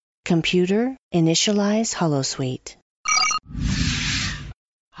Computer, initialize holosuite.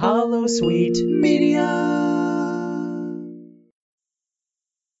 Holosuite Media.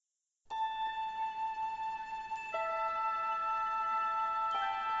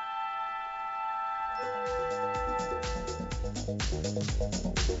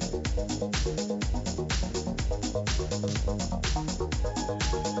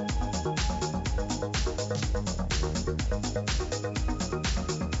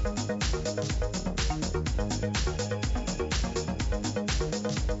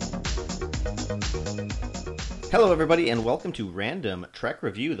 Hello, everybody, and welcome to Random Trek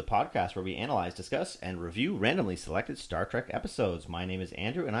Review, the podcast where we analyze, discuss, and review randomly selected Star Trek episodes. My name is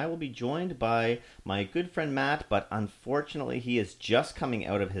Andrew, and I will be joined by my good friend Matt, but unfortunately he is just coming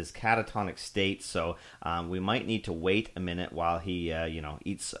out of his catatonic state, so we might need to wait a minute while he,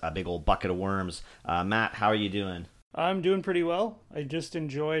 eats a big old bucket of worms. Matt, how are you doing? I'm doing pretty well. I just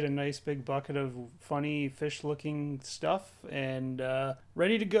enjoyed a nice big bucket of funny fish-looking stuff, and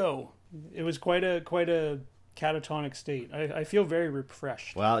ready to go. It was quite a catatonic state. I feel very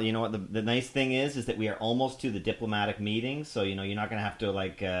refreshed. Well, you know what, the nice thing is that we are almost to the diplomatic meeting, so you're not going to have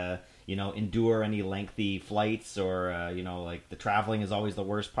to endure any lengthy flights or the traveling is always the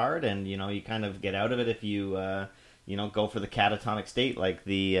worst part, and you kind of get out of it if you go for the catatonic state like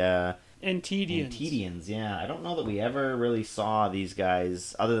the Antedians. Yeah, I don't know that we ever really saw these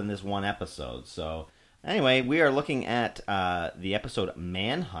guys other than this one episode. So anyway, we are looking at the episode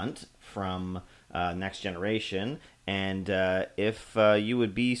Manhunt from Next Generation, and if you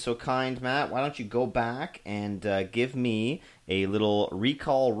would be so kind, Matt, why don't you go back and give me a little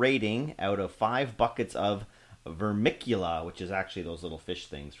recall rating out of 5 buckets of vermicula, which is actually those little fish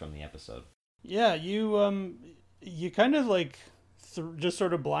things from the episode. Yeah, you kind of just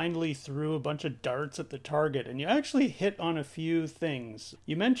sort of blindly threw a bunch of darts at the target, and you actually hit on a few things.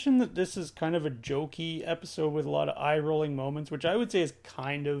 You mentioned that this is kind of a jokey episode with a lot of eye-rolling moments, which I would say is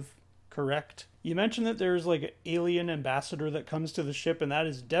kind of correct. You mentioned that there's an alien ambassador that comes to the ship, and that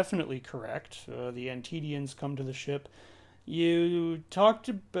is definitely correct. The Antedians come to the ship. You talked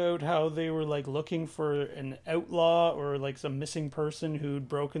about how they were looking for an outlaw or some missing person who'd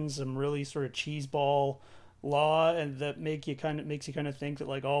broken some really sort of cheeseball law, and that makes you kind of think that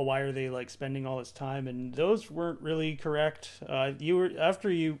why are they spending all this time? And those weren't really correct. Your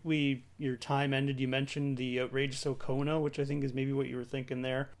time ended, you mentioned the outrageous Okona, which I think is maybe what you were thinking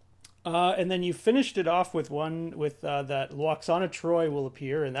there. And then you finished it off with one with that Lwaxana Troi will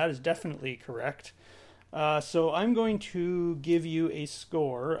appear, and that is definitely correct. So I'm going to give you a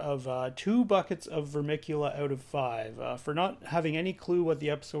score of 2 buckets of vermicula out of 5. For not having any clue what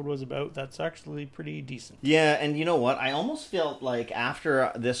the episode was about, that's actually pretty decent. Yeah, and you know what? I almost felt like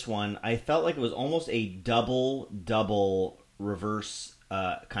after this one, I felt like it was almost a double reverse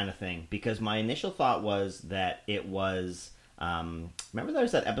kind of thing, because my initial thought was that it was... remember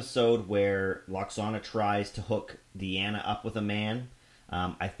there's that episode where Lwaxana tries to hook Deanna up with a man?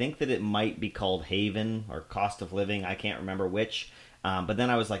 I think that it might be called Haven or Cost of Living. I can't remember which. But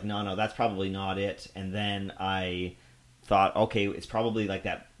then I was like, no, that's probably not it. And then I thought, okay, it's probably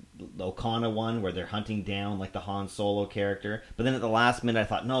that Okona one where they're hunting down the Han Solo character. But then at the last minute I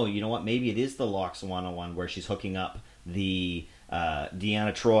thought, no, you know what? Maybe it is the Lwaxana one where she's hooking up the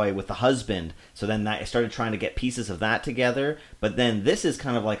Deanna Troi with the husband. So then I started trying to get pieces of that together. But then this is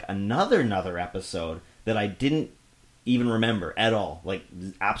kind of another episode that I didn't even remember at all,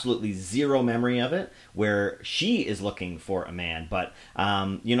 absolutely zero memory of it, where she is looking for a man. But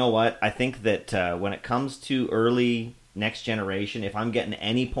you know what, I think that when it comes to early Next Generation, if I'm getting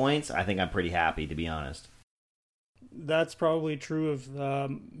any points, I think I'm pretty happy, to be honest. That's probably true of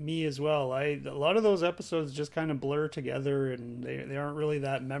me as well. A lot of those episodes just kind of blur together, and they aren't really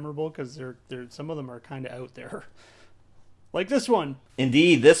that memorable because they're some of them are kind of out there. Like this one.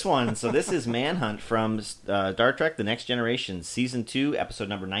 Indeed, this one. So this is Manhunt from Star Trek The Next Generation, Season 2, Episode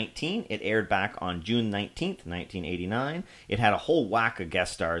number 19. It aired back on June 19th, 1989. It had a whole whack of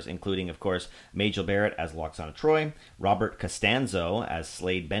guest stars, including, of course, Majel Barrett as Lwaxana Troi, Robert Costanzo as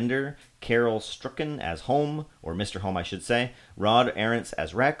Slade Bender, Carol Strucken as Home, or Mr. Home, I should say, Rod Arentz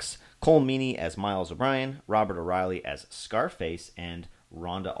as Rex, Cole Meany as Miles O'Brien, Robert O'Reilly as Scarface, and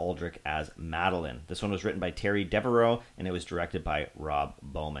Rhonda Aldrich as Madeline. This one was written by Terry Devereaux, and it was directed by Rob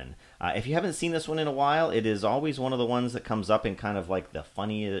Bowman. If you haven't seen this one in a while, it is always one of the ones that comes up in kind of the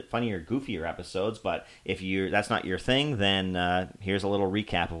funnier, goofier episodes, but if that's not your thing, then here's a little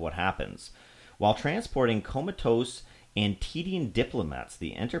recap of what happens. While transporting comatose Antedian diplomats,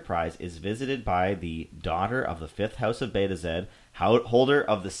 the Enterprise is visited by the daughter of the 5th House of Betazed, holder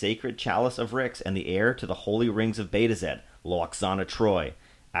of the sacred chalice of Rix, and the heir to the holy rings of Betazed, Lwaxana Troi.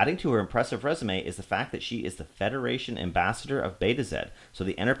 Adding to her impressive resume is the fact that she is the Federation ambassador of Betazed, so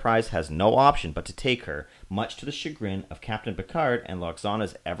the Enterprise has no option but to take her, much to the chagrin of Captain Picard and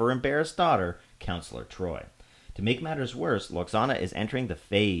Lwaxana's ever-embarrassed daughter, Counselor Troi. To make matters worse, Lwaxana is entering the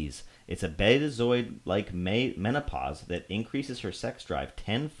phase. It's a Betazoid-like menopause that increases her sex drive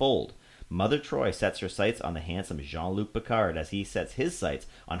tenfold. Mother Troi sets her sights on the handsome Jean-Luc Picard as he sets his sights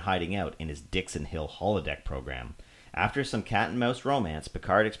on hiding out in his Dixon Hill holodeck program. After some cat-and-mouse romance,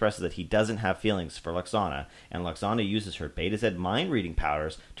 Picard expresses that he doesn't have feelings for Lwaxana, and Lwaxana uses her Betazed mind-reading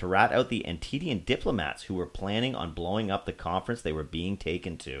powers to rat out the Antedian diplomats who were planning on blowing up the conference they were being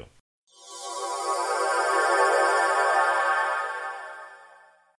taken to.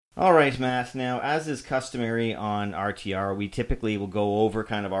 All right, Matt. Now, as is customary on RTR, we typically will go over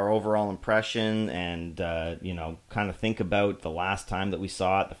kind of our overall impression and, kind of think about the last time that we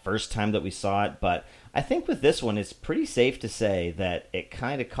saw it, the first time that we saw it. But I think with this one, it's pretty safe to say that it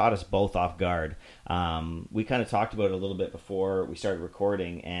kind of caught us both off guard. We kind of talked about it a little bit before we started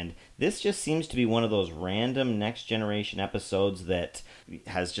recording, and this just seems to be one of those random Next Generation episodes that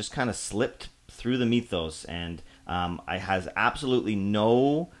has just kind of slipped through the mythos, and it has absolutely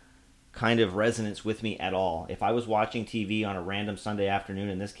no kind of resonance with me at all. If I was watching TV on a random Sunday afternoon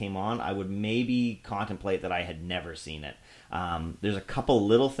and this came on, I would maybe contemplate that I had never seen it. There's a couple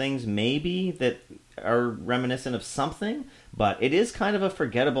little things maybe that are reminiscent of something, but it is kind of a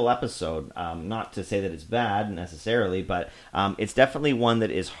forgettable episode. Not to say that it's bad necessarily, but it's definitely one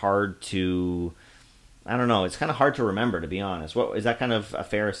that is hard to, I don't know, it's kind of hard to remember, to be honest. What is that kind of a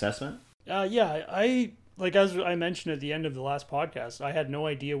fair assessment? Like, as I mentioned at the end of the last podcast, I had no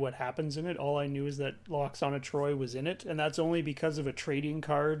idea what happens in it. All I knew is that Lwaxana Troi was in it, and that's only because of a trading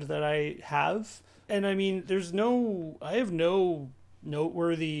card that I have. And I mean, I have no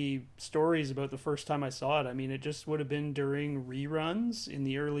noteworthy stories about the first time I saw it. I mean, it just would have been during reruns in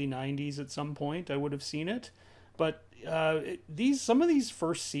the early 90s at some point. I would have seen it. But some of these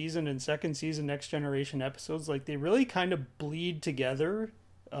first season and second season Next Generation episodes, like, they really kind of bleed together,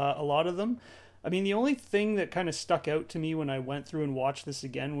 a lot of them. I mean, the only thing that kind of stuck out to me when I went through and watched this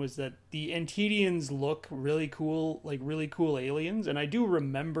again was that the Antedians look really cool, like really cool aliens, and I do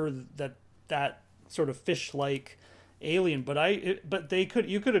remember that sort of fish-like alien. But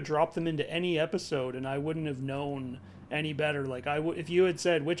you could have dropped them into any episode, and I wouldn't have known any better. Like, if you had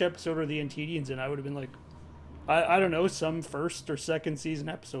said which episode are the Antedians in, I would have been like, I don't know, some first or second season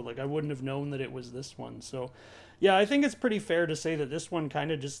episode. Like, I wouldn't have known that it was this one. So yeah, I think it's pretty fair to say that this one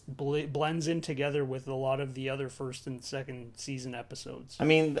kind of just blends in together with a lot of the other first and second season episodes. I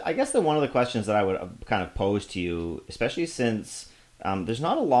mean, I guess one of the questions that I would kind of pose to you, especially since there's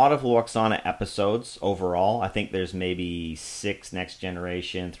not a lot of Lwaxana episodes overall. I think there's maybe 6 Next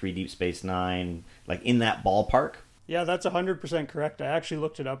Generation, 3 Deep Space Nine, like in that ballpark. Yeah, that's 100% correct. I actually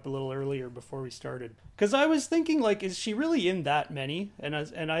looked it up a little earlier before we started. Because I was thinking, like, is she really in that many? And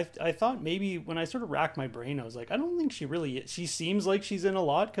I thought maybe when I sort of racked my brain, I was like, I don't think she really is. She seems like she's in a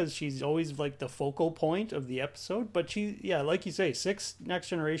lot because she's always, like, the focal point of the episode. But like you say, 6 Next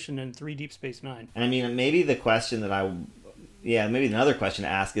Generation and 3 Deep Space Nine. And I mean, maybe the question that maybe another question to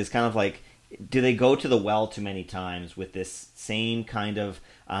ask is kind of like, do they go to the well too many times with this same kind of,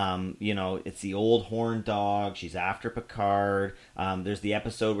 it's the old horn dog, she's after Picard, there's the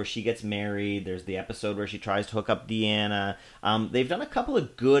episode where she gets married, there's the episode where she tries to hook up Deanna. They've done a couple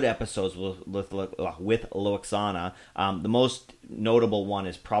of good episodes with Lwaxana. The most notable one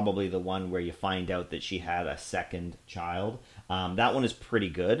is probably the one where you find out that she had a second child. That one is pretty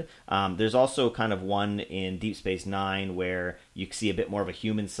good. There's also kind of one in Deep Space Nine where you see a bit more of a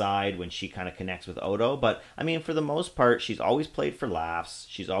human side when she kind of connects with Odo. But, I mean, for the most part, she's always played for laughs.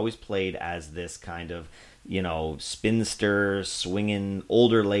 She's always played as this kind of, spinster, swinging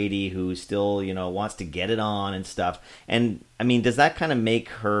older lady who still, wants to get it on and stuff. And, I mean, does that kind of make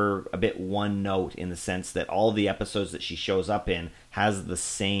her a bit one note in the sense that all the episodes that she shows up in has the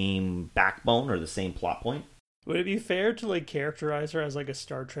same backbone or the same plot point? Would it be fair to, like, characterize her as, like, a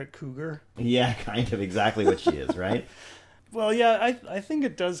Star Trek cougar? Yeah, kind of exactly what she is, right? Well, yeah, I think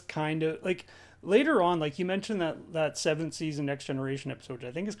it does kind of, like, later on, like, you mentioned that 7th season Next Generation episode, which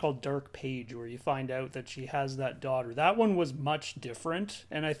I think is called Dark Page, where you find out that she has that daughter. That one was much different,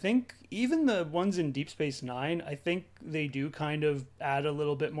 and I think even the ones in Deep Space Nine, I think they do kind of add a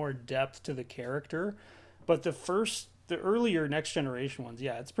little bit more depth to the character. But the earlier Next Generation ones,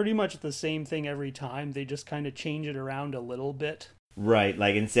 yeah, it's pretty much the same thing every time. They just kind of change it around a little bit. Right,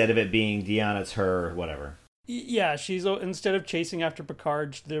 like instead of it being Deanna, it's her, whatever. Yeah, instead of chasing after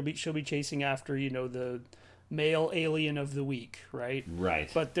Picard, she'll be chasing after, the male alien of the week, right? Right.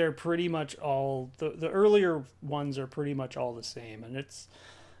 But they're pretty much all, the earlier ones are pretty much all the same. And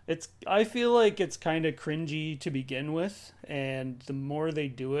I feel like it's kind of cringy to begin with, and the more they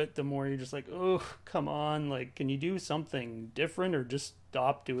do it, the more you're just like, oh, come on, like, can you do something different or just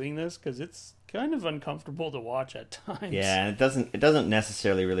stop doing this? Because it's kind of uncomfortable to watch at times. Yeah, and it doesn't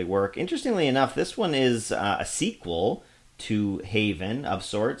necessarily really work. Interestingly enough, this one is a sequel to Haven of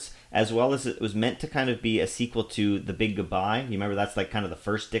sorts, as well as it was meant to kind of be a sequel to The Big Goodbye. You remember that's like kind of the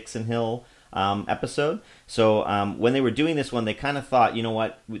first Dixon Hill episode. So when they were doing this one, they kind of thought, you know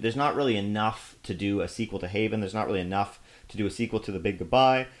what, there's not really enough to do a sequel to Haven. There's not really enough to do a sequel to The Big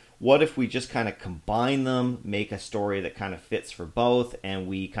Goodbye. What if we just kind of combine them, make a story that kind of fits for both, and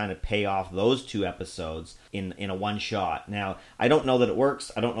we kind of pay off those two episodes in a one shot? Now, I don't know that it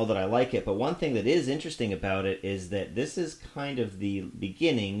works. I don't know that I like it. But one thing that is interesting about it is that this is kind of the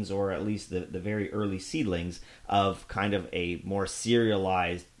beginnings, or at least the very early seedlings, of kind of a more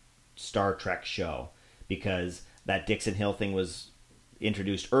serialized Star Trek show, because that Dixon Hill thing was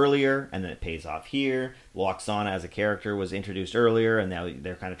introduced earlier, and then it pays off here. Lwaxana as a character was introduced earlier, and now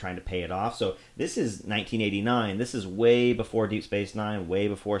they're kind of trying to pay it off. So this is 1989. This is way before Deep Space Nine, way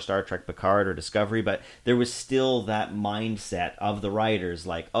before Star Trek Picard or Discovery, but there was still that mindset of the writers,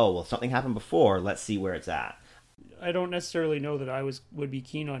 like, oh, well, something happened before, let's see where it's at. I don't necessarily know that I would be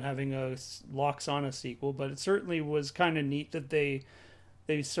keen on having a Lwaxana sequel, but it certainly was kind of neat that they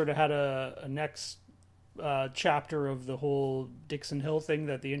sort of had a next chapter of the whole Dixon Hill thing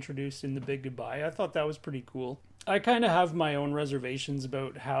that they introduced in The Big Goodbye. I thought that was pretty cool. I kind of have my own reservations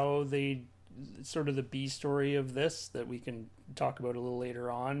about how they sort of the B story of this that we can talk about a little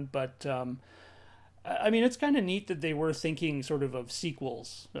later on, but I mean, it's kind of neat that they were thinking sort of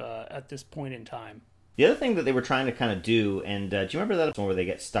sequels at this point in time. The other thing that they were trying to kind of do, and do you remember that one where they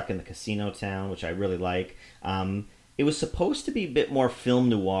get stuck in the casino town, which I really like? It was supposed to be a bit more film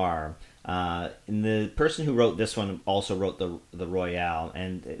noir. And the person who wrote this one also wrote the Royale,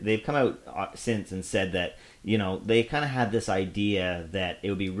 and they've come out since and said that, you know, they kind of had this idea that it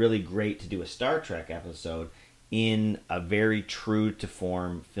would be really great to do a Star Trek episode in a very true to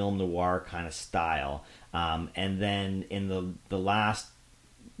form film noir kind of style, and then in the last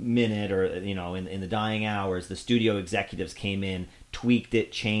minute, or you know, in the dying hours, the studio executives came in, tweaked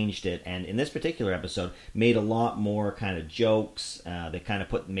it, changed it, and in this particular episode made a lot more kind of jokes. They kind of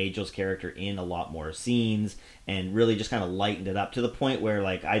put Magel's character in a lot more scenes and really just kind of lightened it up to the point where,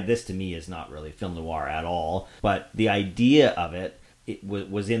 like, this to me is not really film noir at all, but the idea of it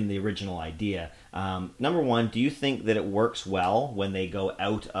was in the original idea. Number one, do you think that it works well when they go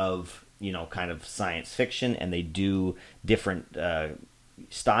out of, you know, kind of science fiction and they do different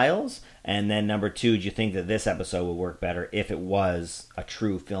styles? And then number two, do you think that this episode would work better if it was a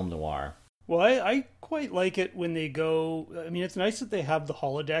true film noir? Well, I quite like it when they go. I mean, it's nice that they have the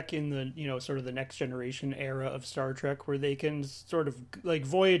holodeck in the, you know, sort of the next generation era of Star Trek, where they can sort of, like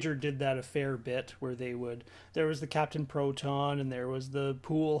Voyager did that a fair bit, where there was the Captain Proton, and there was the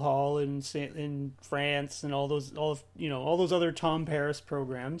pool hall in France, and all those other Tom Paris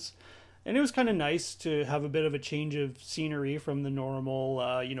programs. And it was kind of nice to have a bit of a change of scenery from the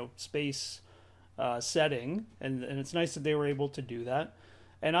normal, space setting. And it's nice that they were able to do that.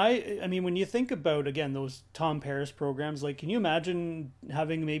 And I mean, when you think about, again, those Tom Paris programs, like, can you imagine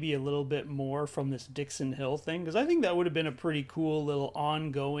having maybe a little bit more from this Dixon Hill thing? Because I think that would have been a pretty cool little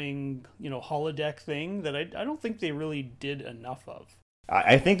ongoing, you know, holodeck thing that I don't think they really did enough of.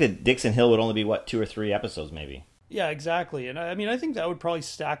 I think that Dixon Hill would only be, 2 or 3 episodes maybe. Yeah, exactly. And I mean, I think that would probably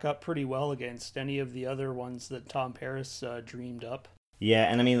stack up pretty well against any of the other ones that Tom Paris dreamed up. Yeah,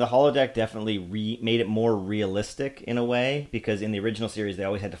 and I mean, the holodeck definitely made it more realistic in a way, because in the original series, they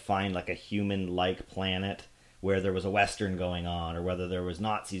always had to find like a human-like planet where there was a Western going on, or whether there was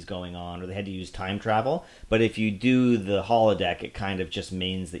Nazis going on, or they had to use time travel. But if you do the holodeck, it kind of just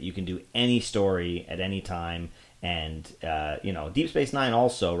means that you can do any story at any time. And, Deep Space Nine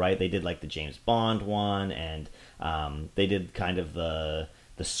also, right? They did like the James Bond one, and they did kind of the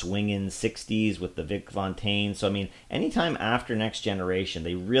swinging 60s with the Vic Fontaine. So, I mean, anytime after Next Generation,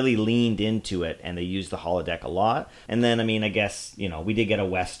 they really leaned into it, and they used the holodeck a lot. And then, I mean, I guess, we did get a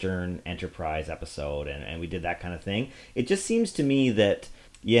Western Enterprise episode, and we did that kind of thing. It just seems to me that,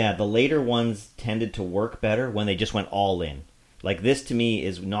 yeah, the later ones tended to work better when they just went all in. Like, this to me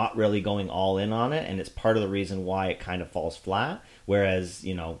is not really going all in on it, and it's part of the reason why it kind of falls flat. Whereas,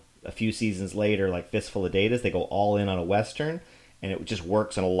 a few seasons later, like Fistful of Datas, they go all in on a Western, and it just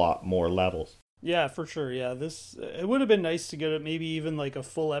works on a lot more levels. Yeah, for sure. Yeah, it would have been nice to get maybe even like a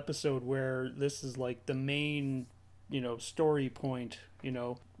full episode where this is like the main, story point,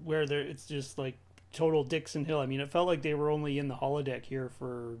 where it's just like total Dixon Hill. I mean, it felt like they were only in the holodeck here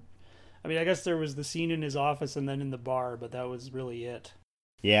for, I mean, I guess there was the scene in his office and then in the bar, but that was really it.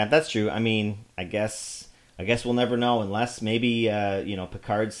 Yeah, that's true. I mean, I guess we'll never know unless maybe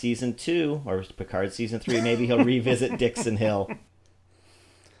Picard season 2 or Picard season 3, maybe he'll revisit Dixon Hill.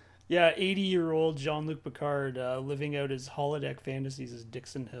 Yeah, 80-year-old Jean-Luc Picard living out his holodeck fantasies as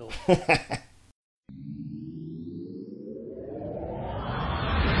Dixon Hill.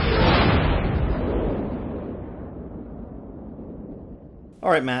 All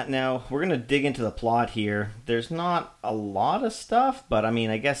right, Matt. Now we're gonna dig into the plot here. There's not a lot of stuff, but I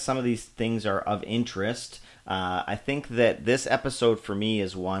mean, I guess some of these things are of interest. I think that this episode for me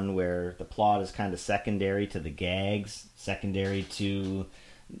is one where the plot is kind of secondary to the gags, secondary to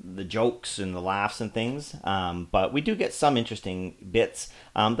the jokes and the laughs and things. But we do get some interesting bits.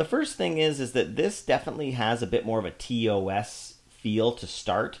 The first thing is that this definitely has a bit more of a TOS feel to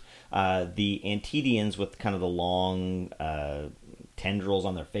start. The Antedians with kind of the long tendrils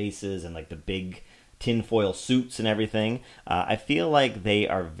on their faces and like the big tinfoil suits and everything. I feel like they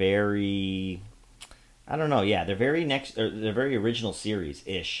are very, I don't know, yeah, they're very original series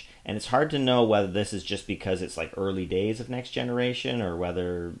ish, and it's hard to know whether this is just because it's like early days of Next Generation or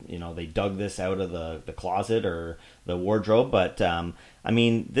whether they dug this out of the closet or the wardrobe. But I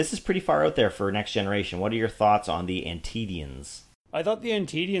mean, this is pretty far out there for Next Generation. What are your thoughts on the Antedians? I thought the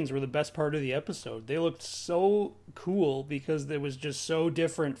Antedians were the best part of the episode. They looked so cool because it was just so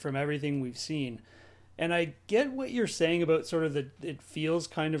different from everything we've seen. And I get what you're saying about sort of it feels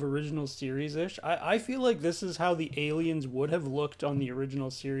kind of original series-ish. I feel like this is how the aliens would have looked on the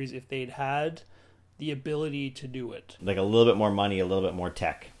original series if they'd had the ability to do it. Like a little bit more money, a little bit more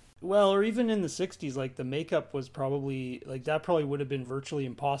tech. Well, or even in the 60s, like the makeup was probably, like that probably would have been virtually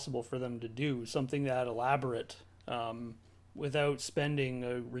impossible for them to do, something that elaborate. Without spending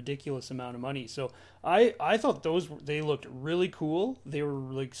a ridiculous amount of money. So I thought they looked really cool. They were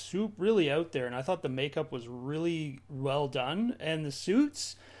like really out there, and I thought the makeup was really well done, and the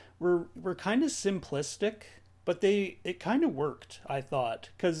suits were kind of simplistic, but it kind of worked, I thought,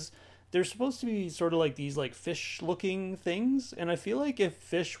 because they're supposed to be sort of like these like fish looking things, and I feel like if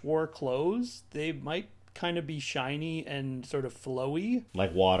fish wore clothes, they might kind of be shiny and sort of flowy,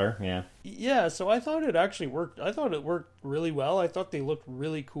 like water. Yeah, so I thought it actually worked. I thought it worked really well. I thought they looked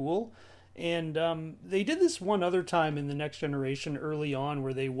really cool. And they did this one other time in the Next Generation early on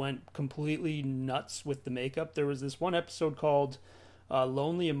where they went completely nuts with the makeup. There was this one episode called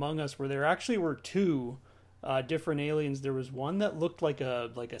Lonely Among Us where there actually were two different aliens. There was one that looked like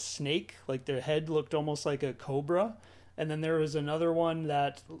a snake, like their head looked almost like a cobra. And then there was another one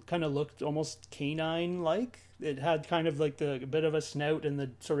that kind of looked almost canine-like. It had kind of like a bit of a snout and the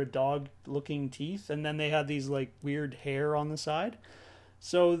sort of dog-looking teeth. And then they had these like weird hair on the side.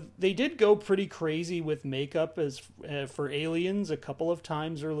 So they did go pretty crazy with makeup as for aliens a couple of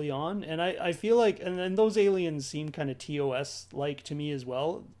times early on. And I feel like, and then those aliens seem kind of TOS-like to me as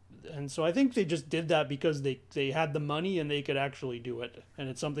well. And so I think they just did that because they had the money and they could actually do it. And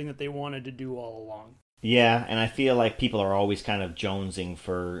it's something that they wanted to do all along. Yeah, and I feel like people are always kind of jonesing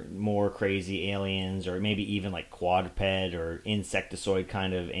for more crazy aliens or maybe even like quadruped or insectoid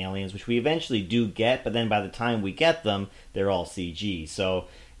kind of aliens, which we eventually do get, but then by the time we get them, they're all CG. So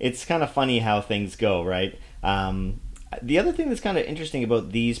it's kind of funny how things go, right? The other thing that's kind of interesting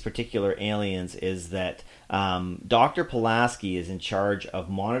about these particular aliens is that Dr. Pulaski is in charge of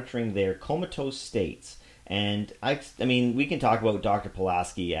monitoring their comatose states. And I mean, we can talk about Dr.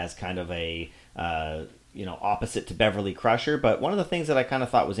 Pulaski as kind of a opposite to Beverly Crusher, but one of the things that I kind of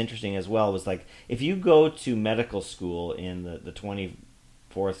thought was interesting as well was like if you go to medical school in the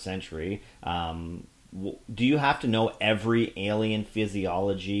 24th century, do you have to know every alien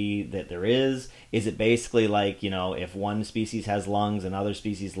physiology that there is? Is it basically like, if one species has lungs, another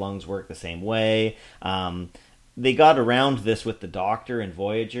species' lungs work the same way? They got around this with the Doctor and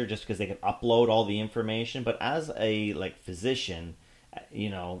Voyager just because they could upload all the information, but as a physician,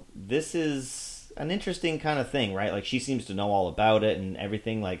 this is an interesting kind of thing, right? Like she seems to know all about it and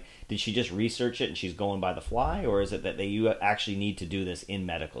everything. Like, did she just research it and she's going by the fly, or is it that you actually need to do this in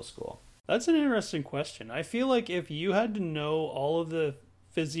medical school? That's an interesting question. I feel like if you had to know all of the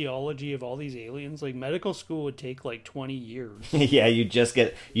physiology of all these aliens, like medical school would take like 20 years. Yeah, you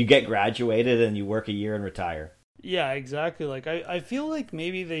get graduated and you work a year and retire. Yeah, exactly. Like I feel like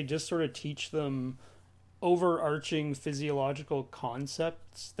maybe they just sort of teach them overarching physiological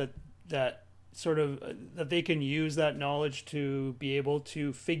concepts that sort of that they can use that knowledge to be able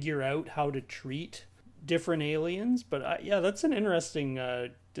to figure out how to treat different aliens. But yeah, that's an interesting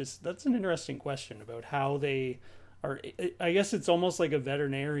that's an interesting question about how they are. I guess it's almost like a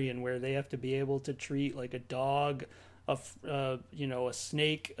veterinarian where they have to be able to treat like a dog, a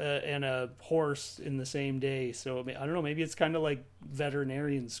snake and a horse in the same day. So I don't know, maybe it's kind of like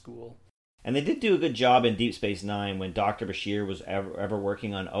veterinarian school. And they did do a good job in Deep Space Nine when Dr. Bashir was ever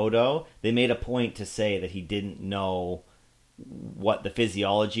working on Odo. They made a point to say that he didn't know what the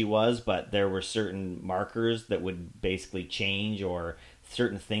physiology was, but there were certain markers that would basically change, or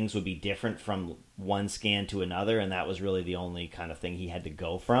certain things would be different from one scan to another, and that was really the only kind of thing he had to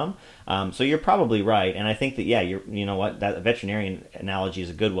go from. So you're probably right, and I think that you know what, that veterinarian analogy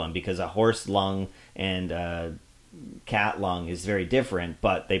is a good one, because a horse lung and cat lung is very different,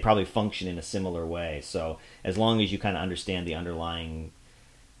 but they probably function in a similar way. So as long as you kind of understand the underlying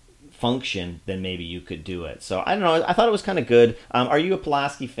function, then maybe you could do it. So I don't know, I thought it was kind of good. Are you a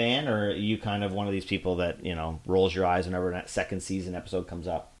Pulaski fan, or are you kind of one of these people that, you know, rolls your eyes whenever that second season episode comes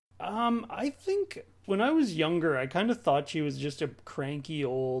up? I think when I was younger, I kind of thought she was just a cranky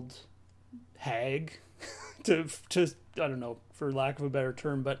old hag to I don't know, for lack of a better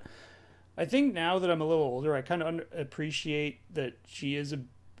term, but I think now that I'm a little older, I kind of appreciate that she is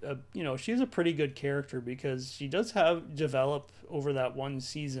she's a pretty good character, because she does develop over that one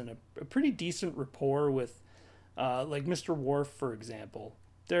season a pretty decent rapport with like Mr. Worf, for example.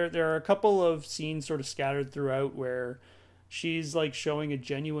 There are a couple of scenes sort of scattered throughout where she's like showing a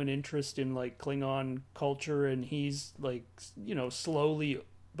genuine interest in like Klingon culture, and he's like, you know, slowly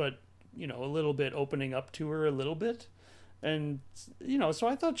but, you know, a little bit opening up to her a little bit. And, you know, so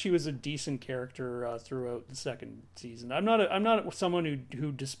I thought she was a decent character throughout the second season. I'm not someone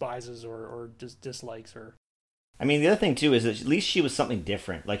who despises or dislikes her. I mean, the other thing too is that at least she was something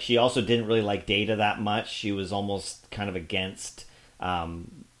different. Like, she also didn't really like Data that much. She was almost kind of against,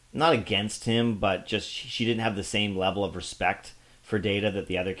 not against him, but just she didn't have the same level of respect for Data that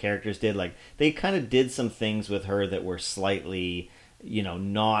the other characters did. Like, they kind of did some things with her that were slightly, you know,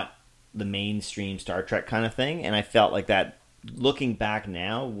 not the mainstream Star Trek kind of thing, and I felt like that, looking back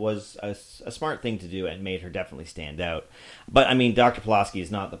now, was a smart thing to do and made her definitely stand out. But I mean, Dr. Pulaski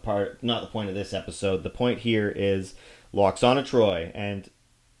is not the point of this episode. The point here is Lwaxana Troi, and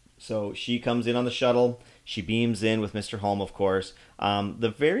so she comes in on the shuttle. She beams in with Mr. Holm, of course.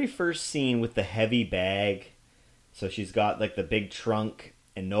 The very first scene with the heavy bag, so she's got like the big trunk,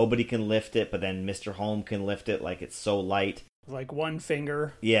 and nobody can lift it, but then Mr. Holm can lift it, like it's so light. Like one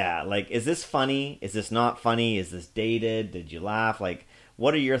finger. Yeah, like, is this funny? Is this not funny? Is this dated? Did you laugh? Like,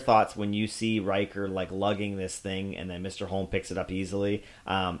 what are your thoughts when you see Riker, like, lugging this thing and then Mr. Holm picks it up easily?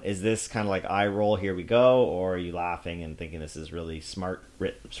 Is this kind of like eye roll, here we go? Or are you laughing and thinking this is really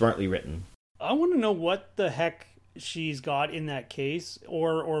smartly written? I want to know what the heck she's got in that case,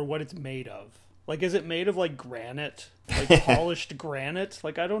 or what it's made of. Like, is it made of, like, granite? Like, polished granite?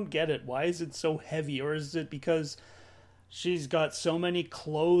 Like, I don't get it. Why is it so heavy? Or is it because she's got so many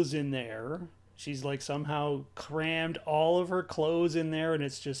clothes in there? She's like somehow crammed all of her clothes in there, and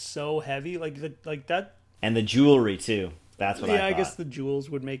it's just so heavy, like that. And the jewelry too. That's what I thought. I guess the jewels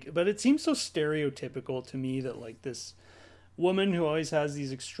would make it, but it seems so stereotypical to me that like this woman who always has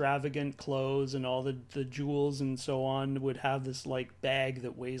these extravagant clothes and all the jewels and so on would have this like bag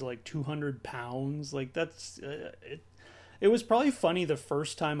that weighs like 200 pounds. Like that's it. It was probably funny the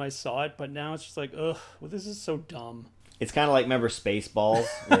first time I saw it, but now it's just like, ugh, well, this is so dumb. It's kind of like, remember Spaceballs,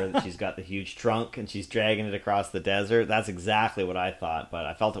 where she's got the huge trunk and she's dragging it across the desert? That's exactly what I thought, but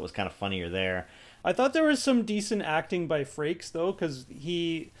I felt it was kind of funnier there. I thought there was some decent acting by Frakes, though, because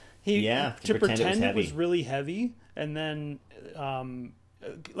he to pretend it was really heavy, and then,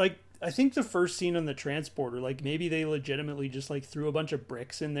 like, I think the first scene on the transporter, like, maybe they legitimately just, like, threw a bunch of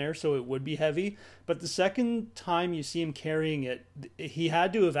bricks in there so it would be heavy. But the second time you see him carrying it, he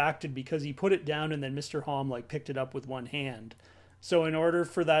had to have acted because he put it down and then Mr. Holm, like, picked it up with one hand. So in order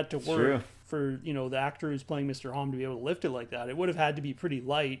for that to work, for, you know, the actor who's playing Mr. Holm to be able to lift it like that, it would have had to be pretty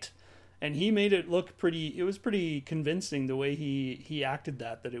light. And he made it look it was pretty convincing the way he acted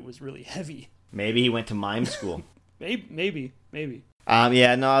that it was really heavy. Maybe he went to mime school. Maybe.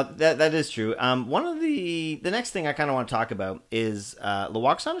 Yeah, no, that is true. One of the next thing I kind of want to talk about is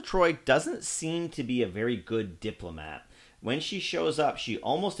Lwaxana Troi doesn't seem to be a very good diplomat. When she shows up, she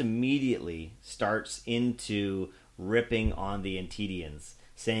almost immediately starts into ripping on the Antedians,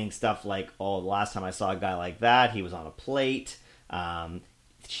 saying stuff like, "Oh, the last time I saw a guy like that, he was on a plate."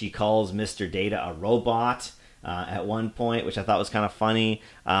 She calls Mr. Data a robot at one point, which I thought was kind of funny.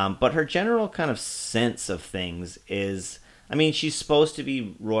 But her general kind of sense of things is, I mean, she's supposed to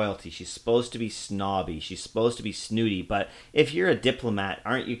be royalty. She's supposed to be snobby. She's supposed to be snooty. But if you're a diplomat,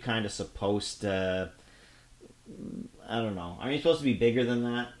 aren't you kind of supposed to, I don't know, aren't you supposed to be bigger than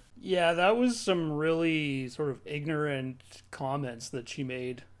that? Yeah, that was some really sort of ignorant comments that she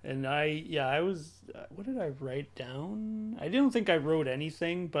made. And I was, what did I write down? I didn't think I wrote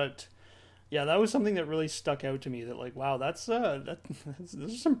anything, but yeah, that was something that really stuck out to me. That like, wow, those are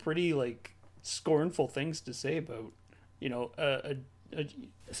some pretty like scornful things to say about, a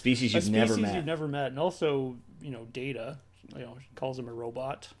species you've never met. And also, Data, calls him a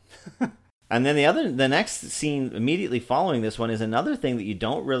robot. And then the next scene immediately following this one is another thing that you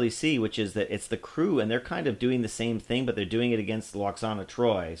don't really see, which is that it's the crew, and they're kind of doing the same thing, but they're doing it against Lwaxana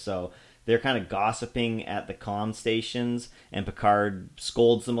Troi. So they're kind of gossiping at the comm stations, and Picard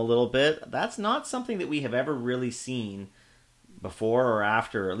scolds them a little bit. That's not something that we have ever really seen before or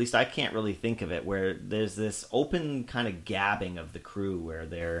after, or at least I can't really think of it, where there's this open kind of gabbing of the crew, where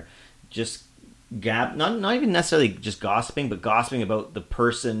they're just not even necessarily just gossiping, but gossiping about the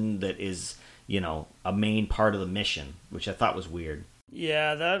person that is, a main part of the mission, which I thought was weird.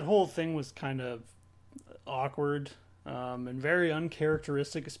 Yeah, that whole thing was kind of awkward, and very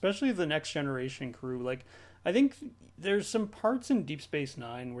uncharacteristic, especially the Next Generation crew. Like, I think there's some parts in Deep Space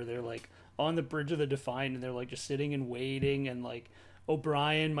Nine where they're like on the bridge of the Defiant, and they're like just sitting and waiting, and like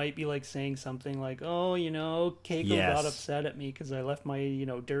O'Brien might be like saying something like, "Oh, Keiko got upset at me because I left my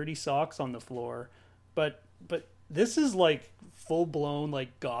dirty socks on the floor," but this is like full blown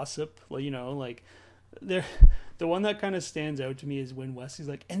like gossip, like there. The one that kind of stands out to me is when Wesley's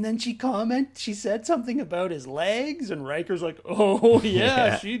like, and then she said something about his legs, and Riker's like, oh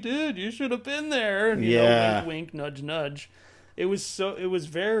yeah, she did. You should have been there. And, wink, wink, nudge, nudge. It was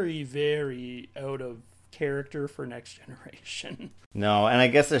very, very out of character for Next Generation. No, and I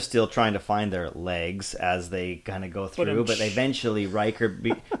guess they're still trying to find their legs as they kind of go through, but eventually Riker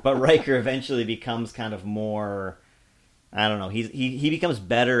eventually becomes kind of more, I don't know, he becomes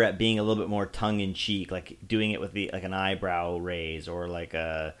better at being a little bit more tongue in cheek, like doing it with like an eyebrow raise or like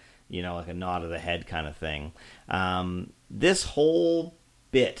a like a nod of the head kind of thing. This whole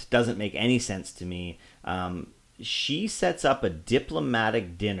bit doesn't make any sense to me. She sets up a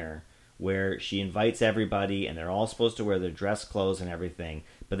diplomatic dinner where she invites everybody and they're all supposed to wear their dress clothes and everything.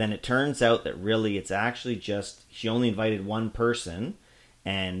 But then it turns out that really it's actually just, she only invited one person.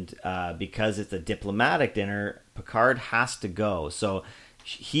 And because it's a diplomatic dinner, Picard has to go. So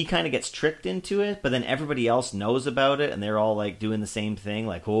he kind of gets tricked into it, but then everybody else knows about it. And they're all like doing the same thing.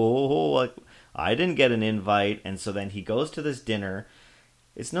 Like, like, I didn't get an invite. And so then he goes to this dinner.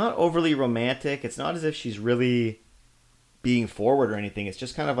 It's not overly romantic. It's not as if she's really being forward or anything. It's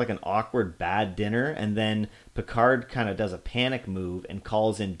just kind of like an awkward bad dinner, and then Picard kind of does a panic move and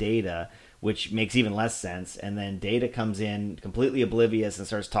calls in Data, which makes even less sense, and then Data comes in completely oblivious and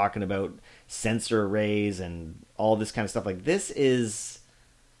starts talking about sensor arrays and all this kind of stuff. Like, this is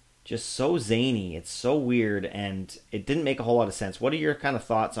just so zany. It's so weird, and it didn't make a whole lot of sense. What are your kind of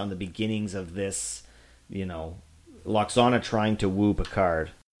thoughts on the beginnings of this, Lwaxana trying to woo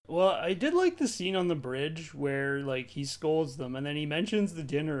Picard? Well, I did like the scene on the bridge where, like, he scolds them, and then he mentions the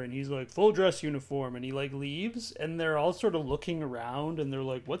dinner, and he's like, full dress uniform, and he, like, leaves, and they're all sort of looking around, and they're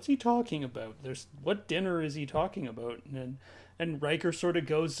like, what's he talking about? What dinner is he talking about? And Riker sort of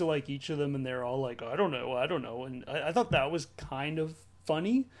goes to, like, each of them, and they're all like, I don't know, and I thought that was kind of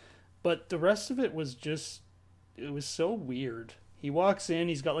funny, but the rest of it was just, it was so weird. He walks in,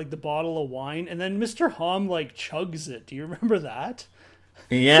 he's got, like, the bottle of wine, and then Mr. Hom, like, chugs it. Do you remember that?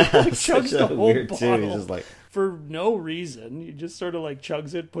 Yeah, like chugs the whole weird bottle too. He's just like, for no reason. He just sort of like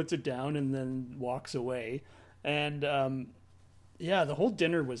chugs it, puts it down, and then walks away. And the whole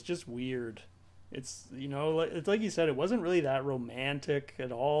dinner was just weird. It's it's like you said, it wasn't really that romantic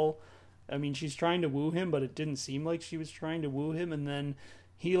at all. I mean, she's trying to woo him, but it didn't seem like she was trying to woo him. And then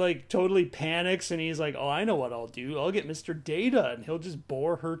he like totally panics, and he's like, "Oh, I know what I'll do. I'll get Mr. Data, and he'll just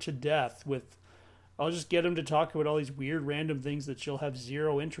bore her to death with." I'll just get him to talk about all these weird random things that she'll have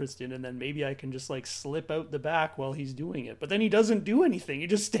zero interest in, and then maybe I can just like slip out the back while he's doing it. But then he doesn't do anything. He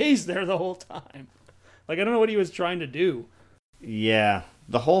just stays there the whole time. Like, I don't know what he was trying to do. Yeah,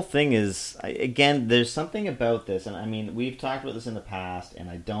 the whole thing is, again, there's something about this, and I mean, we've talked about this in the past, and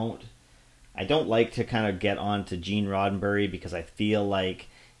I don't like to kind of get on to Gene Roddenberry because I feel like,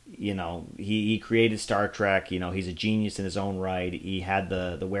 he created Star Trek. He's a genius in his own right. He had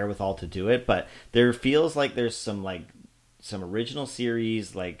the wherewithal to do it, but there feels like there's some original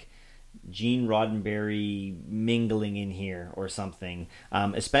series like Gene Roddenberry mingling in here or something.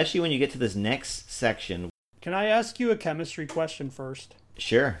 Especially when you get to this next section. Can I ask you a chemistry question first?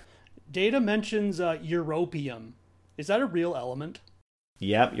 Sure. Data mentions europium. Is that a real element?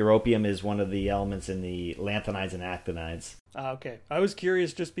 Yep, europium is one of the elements in the lanthanides and actinides. Okay. I was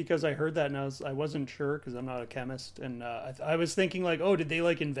curious just because I heard that and I wasn't sure because I'm not a chemist. And I was thinking like, oh, did they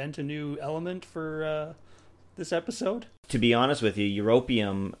like invent a new element for this episode? To be honest with you,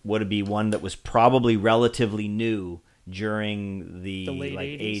 Europium would be one that was probably relatively new during the late like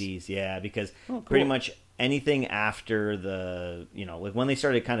 80s. 80s. Yeah, because cool. pretty much anything after the, like when they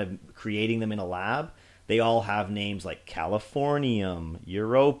started kind of creating them in a lab, they all have names like Californium,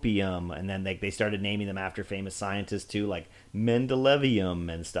 Europium, and then they started naming them after famous scientists too, like Mendelevium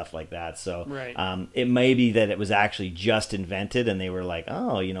and stuff like that. So right. It may be that it was actually just invented and they were like,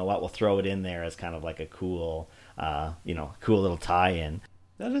 oh, you know what, we'll throw it in there as kind of like a cool, cool little tie-in.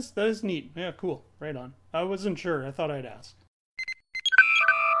 That is neat. Yeah, cool. Right on. I wasn't sure. I thought I'd ask.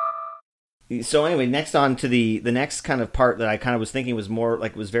 So anyway, next on to the next kind of part that I kind of was thinking was more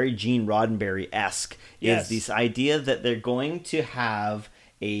like was very Gene Roddenberry-esque Yes. is this idea that they're going to have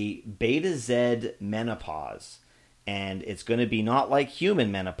a beta Z menopause, and it's going to be not like human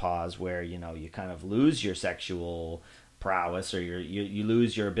menopause where you kind of lose your sexual prowess or you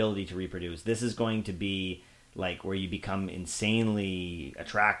lose your ability to reproduce. This is going to be like where you become insanely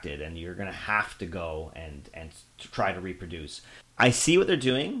attracted and you're going to have to go and try to reproduce. I see what they're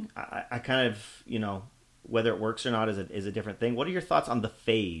doing. I kind of, whether it works or not is a different thing. What are your thoughts on the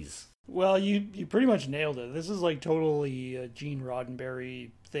phase? Well, you pretty much nailed it. This is like totally a Gene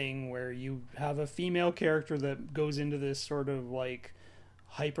Roddenberry thing where you have a female character that goes into this sort of like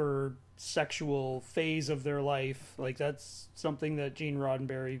hyper sexual phase of their life. Like that's something that Gene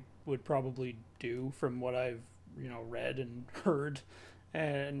Roddenberry would probably do from what I've, read and heard.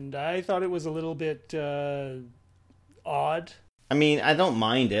 And I thought it was a little bit odd. I mean, I don't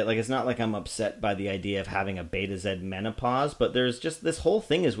mind it. Like, it's not like I'm upset by the idea of having a beta Z menopause, but there's just this whole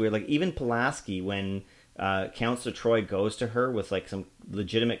thing is weird. Like, even Pulaski, when Counselor Troy goes to her with, like, some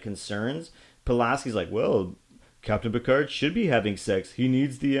legitimate concerns, Pulaski's like, well, Captain Picard should be having sex. He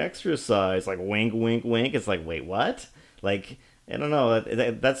needs the exercise. Like, wink, wink, wink. It's like, wait, what? Like, I don't know.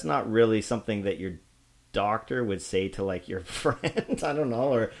 That's not really something that your doctor would say to like your friend. I don't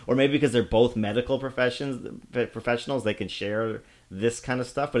know, or maybe because they're both medical professionals, they can share this kind of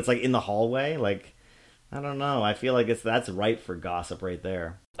stuff. But it's like in the hallway. Like, I don't know. I feel like that's ripe for gossip right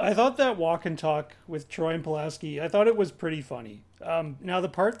there. I thought that walk and talk with Troy and Pulaski, I thought it was pretty funny. Now the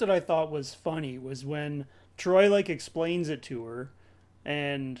part that I thought was funny was when Troy like explains it to her,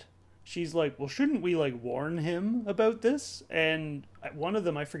 and she's like, well, shouldn't we like warn him about this? And one of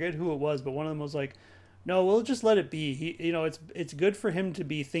them, I forget who it was, but one of them was like, no, we'll just let it be. He, it's good for him to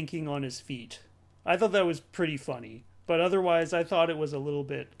be thinking on his feet. I thought that was pretty funny, but otherwise, I thought it was a little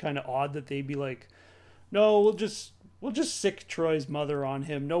bit kind of odd that they'd be like, no, we'll just sick Troy's mother on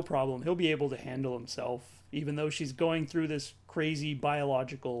him. No problem. He'll be able to handle himself, even though she's going through this crazy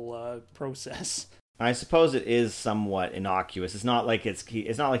biological process. I suppose it is somewhat innocuous. It's not like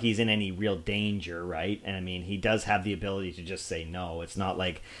it's not like he's in any real danger, right? And I mean, he does have the ability to just say no. It's not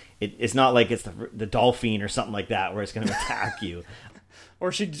like it's not like it's the dolphin or something like that where it's going to attack you.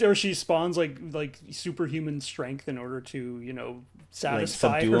 Or she spawns like superhuman strength in order to satisfy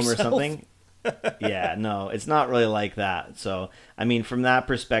like subdue herself. him or something. Yeah, no, it's not really like that. So I mean, from that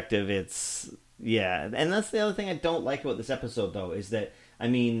perspective, it's and that's the other thing I don't like about this episode though is that I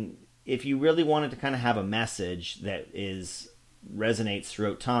mean, if you really wanted to kind of have a message that resonates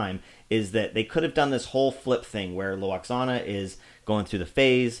throughout time, is that they could have done this whole flip thing where Lwaxana is going through the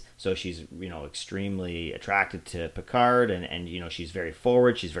phase, so she's extremely attracted to Picard, and she's very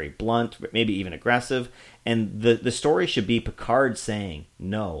forward, she's very blunt, maybe even aggressive, and the story should be Picard saying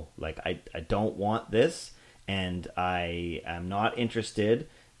no, like I don't want this, and I am not interested.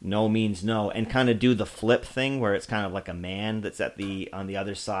 No means no, and kind of do the flip thing where it's kind of like a man that's on the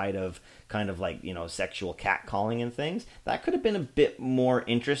other side of kind of like sexual catcalling and things. That could have been a bit more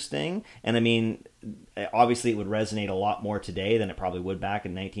interesting, and I mean, obviously it would resonate a lot more today than it probably would back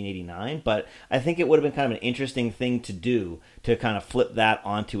in 1989. But I think it would have been kind of an interesting thing to do to kind of flip that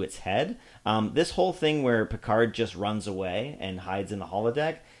onto its head. This whole thing where Picard just runs away and hides in the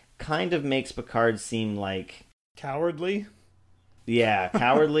holodeck kind of makes Picard seem like cowardly. Yeah,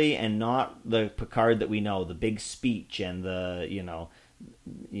 cowardly and not the Picard that we know, the big speech and the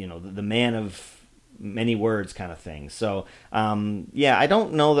the man of many words kind of thing. So I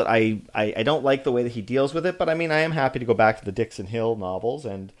don't know that I don't like the way that he deals with it, but I mean I am happy to go back to the Dixon Hill novels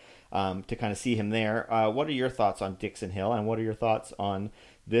and to kind of see him there. What are your thoughts on Dixon Hill, and what are your thoughts on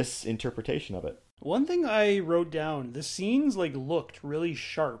this interpretation of it? One thing I wrote down, the scenes looked really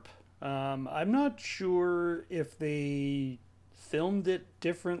sharp. I'm not sure if they filmed it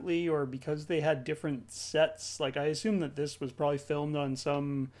differently or because they had different sets. I assume that this was probably filmed on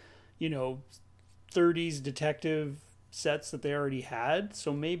some 30s detective sets that they already had,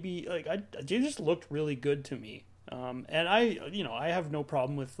 so maybe they just looked really good to me. And I have no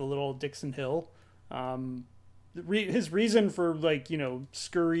problem with the little Dixon Hill. his reason for, like,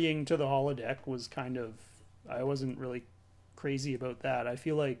 scurrying to the holodeck was kind of, I wasn't really crazy about that. I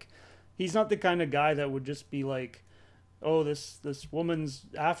feel like he's not the kind of guy that would just be like, oh, this woman's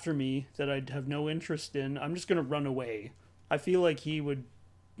after me that I'd have no interest in, I'm just gonna run away. I feel like he would,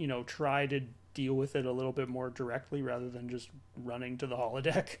 try to deal with it a little bit more directly rather than just running to the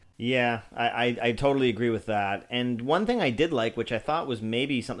holodeck. Yeah, I totally agree with that. And one thing I did like, which I thought was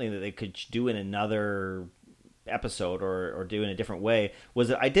maybe something that they could do in another episode or do in a different way, was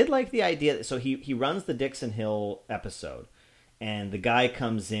that I did like the idea. So he runs the Dixon Hill episode, and the guy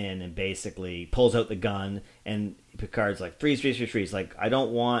comes in and basically pulls out the gun, and Picard's like, freeze, freeze, freeze, freeze. Like,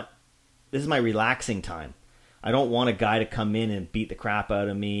 this is my relaxing time. I don't want a guy to come in and beat the crap out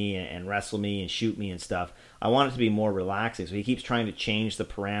of me and wrestle me and shoot me and stuff. I want it to be more relaxing. So he keeps trying to change the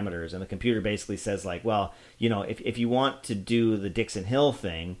parameters, and the computer basically says, like, well, if you want to do the Dixon Hill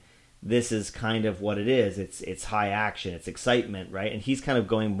thing, this is kind of what it is. It's high action, it's excitement, right? And he's kind of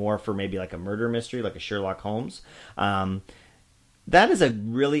going more for maybe like a murder mystery, like a Sherlock Holmes. That is a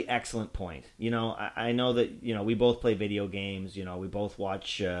really excellent point. I know that, we both play video games, we both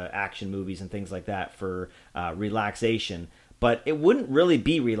watch action movies and things like that for relaxation, but it wouldn't really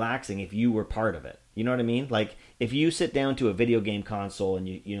be relaxing if you were part of it. You know what I mean? Like, if you sit down to a video game console and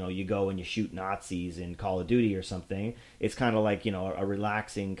you go and you shoot Nazis in Call of Duty or something, it's kind of like, a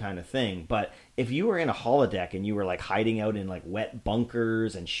relaxing kind of thing. But if you were in a holodeck and you were like hiding out in like wet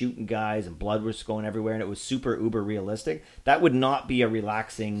bunkers and shooting guys and blood was going everywhere and it was super uber realistic, that would not be a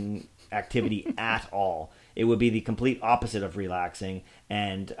relaxing activity at all. It would be the complete opposite of relaxing.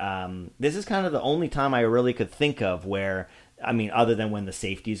 And this is kind of the only time I really could think of where, other than when the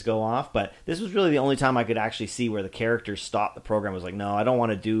safeties go off, but this was really the only time I could actually see where the characters stopped the program. Was like, no, I don't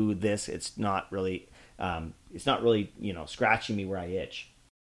want to do this. It's not really, scratching me where I itch.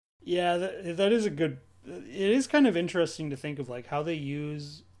 Yeah, that is it is kind of interesting to think of like how they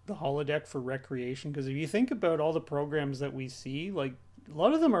use the holodeck for recreation. Because if you think about all the programs that we see, like a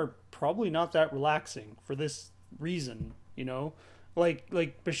lot of them are probably not that relaxing for this reason, like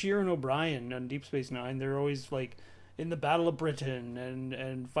Bashir and O'Brien on Deep Space Nine. They're always like in the Battle of Britain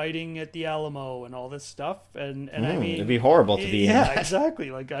and fighting at the Alamo and all this stuff. And it'd be horrible to be in that.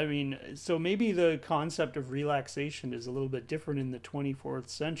 Exactly. Like, so maybe the concept of relaxation is a little bit different in the 24th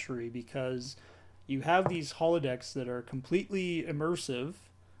century because you have these holodecks that are completely immersive.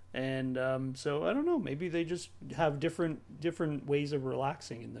 And so I don't know, maybe they just have different ways of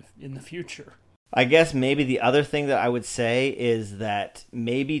relaxing in the future. I guess maybe the other thing that I would say is that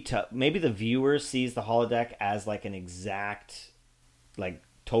maybe the viewer sees the holodeck as like an exact, like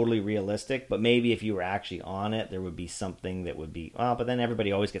totally realistic, but maybe if you were actually on it, there would be something that would be, but then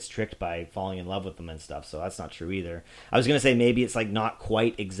everybody always gets tricked by falling in love with them and stuff, so that's not true either. I was going to say maybe it's like not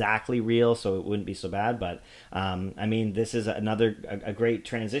quite exactly real, so it wouldn't be so bad, but this is a great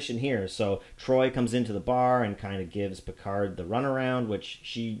transition here. So Troy comes into the bar and kind of gives Picard the runaround, which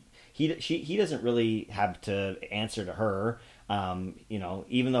he doesn't really have to answer to her.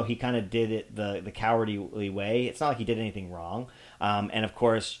 Even though he kind of did it the cowardly way, it's not like he did anything wrong. And of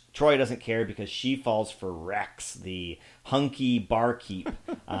course, Troy doesn't care because she falls for Rex, the hunky barkeep.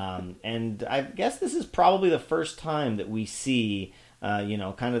 And I guess this is probably the first time that we see,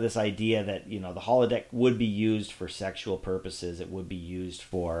 kind of this idea that, the holodeck would be used for sexual purposes. It would be used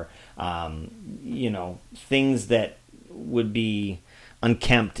for, things that would be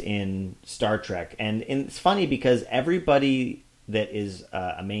unkempt in Star Trek. And it's funny because everybody that is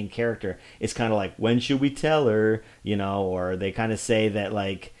a main character is kind of like, when should we tell her, or they kind of say that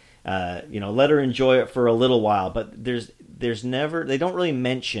like, let her enjoy it for a little while, but there's never, they don't really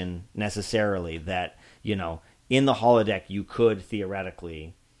mention necessarily that, in the holodeck you could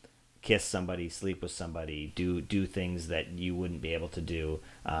theoretically kiss somebody, sleep with somebody, do things that you wouldn't be able to do,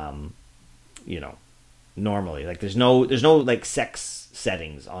 normally. Like there's no like sex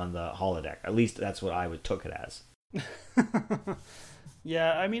settings on the holodeck. At least that's what I took it as.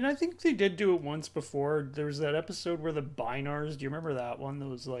 Yeah, I think they did do it once before. There was that episode where the Binars, do you remember that one?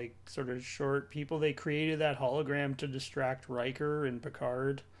 Those like sort of short people, they created that hologram to distract Riker and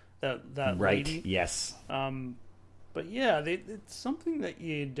Picard. That right, lady. Yes. But yeah, it's something that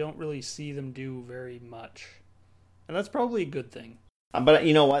you don't really see them do very much, and that's probably a good thing. But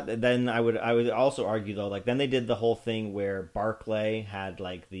you know what? Then I would also argue though, like then they did the whole thing where Barclay had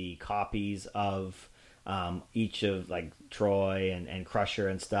like the copies of each of like Troy and Crusher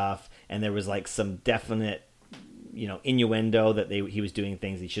and stuff, and there was like some definite innuendo that he was doing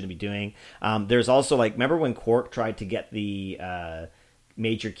things he shouldn't be doing. There's also like, remember when Quark tried to get the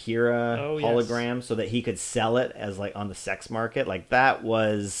Major Kira hologram so that he could sell it as like on the sex market? Like that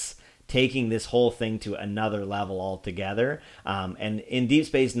was taking this whole thing to another level altogether. And in Deep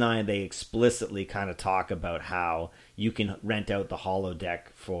Space Nine, they explicitly kind of talk about how you can rent out the holodeck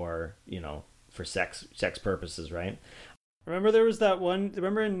for, for sex purposes, right? Remember there was that one,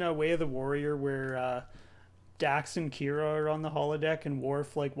 remember in Way of the Warrior where Dax and Kira are on the holodeck and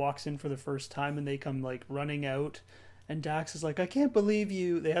Worf like walks in for the first time and they come like running out and Dax is like, I can't believe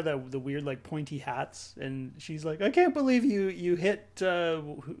you. They have the weird like pointy hats and she's like, I can't believe you hit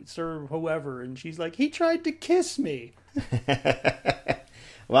Sir whoever, and she's like, he tried to kiss me.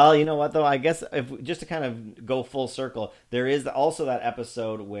 Well, you know what, though? I guess just to kind of go full circle, there is also that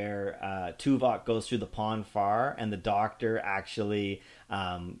episode where Tuvok goes through the Pon farr and the doctor actually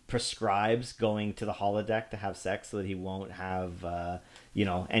prescribes going to the holodeck to have sex so that he won't have,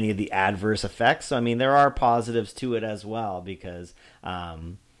 any of the adverse effects. So, I mean, there are positives to it as well because,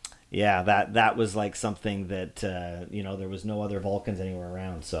 that was like something that, there was no other Vulcans anywhere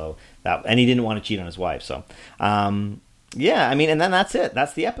around. So and he didn't want to cheat on his wife. So, yeah, I mean, and then that's it.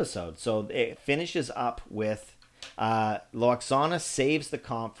 That's the episode. So it finishes up with Lwaxana saves the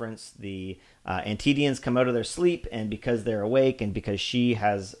conference. The Antedians come out of their sleep, and because they're awake and because she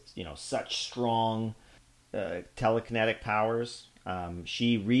has, such strong telekinetic powers,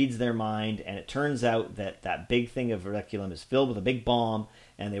 she reads their mind, and it turns out that big thing of Reculum is filled with a big bomb,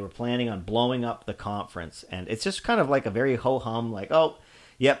 and they were planning on blowing up the conference. And it's just kind of like a very ho-hum, like, oh,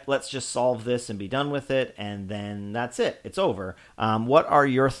 yep, let's just solve this and be done with it, and then that's it. It's over. What are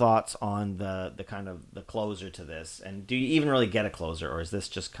your thoughts on the kind of the closer to this? And do you even really get a closer, or is this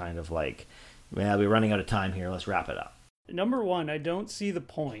just kind of like, well, we're running out of time here, let's wrap it up? Number one, I don't see the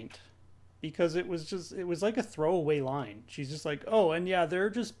point, because it was like a throwaway line. She's just like, oh, and yeah,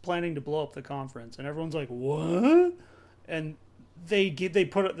 they're just planning to blow up the conference, and everyone's like, what? And the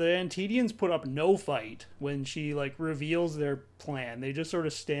Antedians put up no fight when she like reveals their plan. They just sort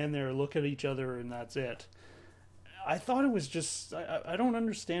of stand there, look at each other, and that's it. I thought it was just, I don't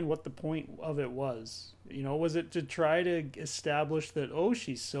understand what the point of it was. Was it to try to establish that, oh,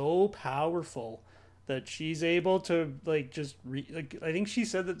 she's so powerful that she's able to like just I think she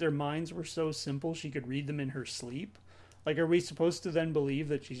said that their minds were so simple she could read them in her sleep. Like, are we supposed to then believe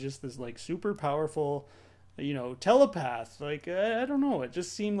that she's just this like super powerful, telepath? Like, I don't know. It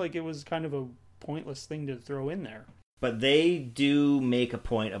just seemed like it was kind of a pointless thing to throw in there. But they do make a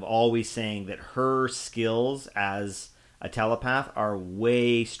point of always saying that her skills as a telepath are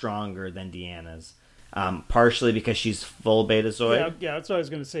way stronger than Deanna's. Partially because she's full Betazoid. Yeah, that's what I was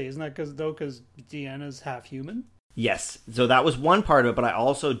going to say. Isn't that because Deanna's half human? Yes, so that was one part of it, but I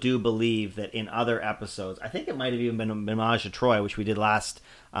also do believe that in other episodes, I think it might have even been a Menage a Troi, which we did last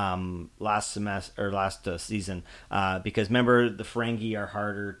semester or last season, because remember the Ferengi are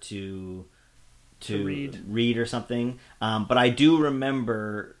harder to read or something. But I do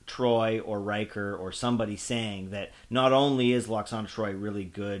remember Troi or Riker or somebody saying that not only is Lwaxana Troi really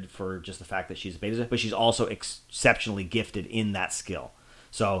good for just the fact that she's a Beta, but she's also exceptionally gifted in that skill.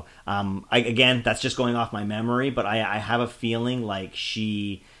 So, again, that's just going off my memory, but I have a feeling like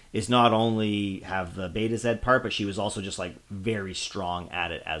she is not only have the Beta Z part, but she was also just like very strong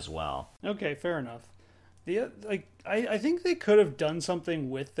at it as well. Okay, fair enough. I think they could have done something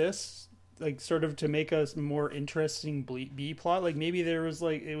with this, like sort of to make a more interesting B plot. Like maybe there was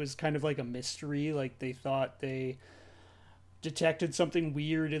like, it was kind of like a mystery. Like they thought they detected something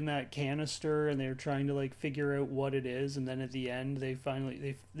weird in that canister and they're trying to like figure out what it is, and then at the end they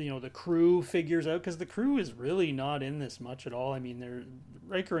the crew figures out, because the crew is really not in this much at all. I mean,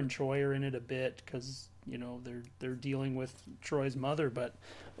 Riker and Troi are in it a bit because they're dealing with Troy's mother, but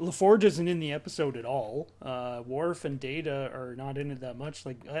LaForge isn't in the episode at all. Worf and Data are not in it that much.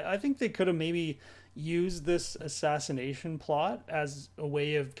 Like I think they could have maybe used this assassination plot as a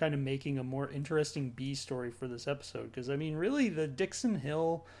way of kind of making a more interesting B story for this episode. Because I mean, really, the Dixon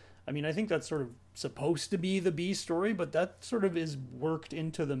Hill, I mean, I think that's sort of supposed to be the B story, but that sort of is worked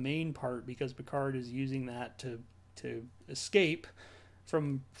into the main part because Picard is using that to escape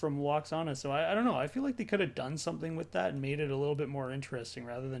from Lwaxana. So I don't know. I feel like they could have done something with that and made it a little bit more interesting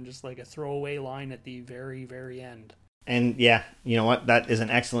rather than just like a throwaway line at the very, very end. And yeah, you know what? That is an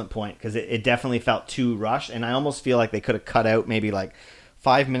excellent point, because it definitely felt too rushed, and I almost feel like they could have cut out maybe like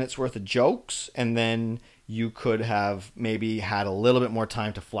 5 minutes worth of jokes, and then you could have maybe had a little bit more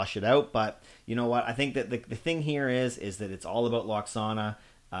time to flush it out. But you know what? I think that the thing here is that it's all about Lwaxana.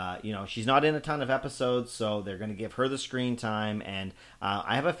 She's not in a ton of episodes, so they're going to give her the screen time, and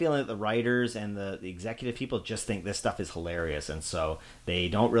I have a feeling that the writers and the executive people just think this stuff is hilarious, and so they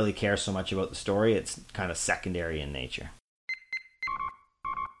don't really care so much about the story. It's kind of secondary in nature.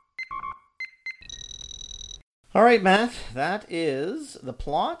 All right, Matt, that is the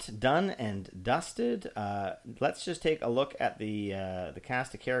plot done and dusted. Let's just take a look at the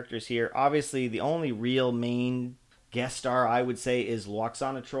cast of characters here. Obviously, the only real main guest star, I would say, is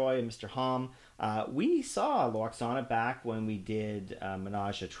Loxana Troy and Mr. Hom. We saw Loxana back when we did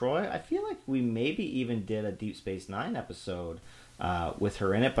Menage a Troy. I feel like we maybe even did a Deep Space Nine episode with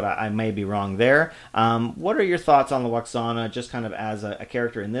her in it, but I may be wrong there. What are your thoughts on Loxana, just kind of as a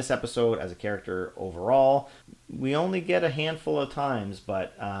character in this episode, as a character overall? We only get a handful of times,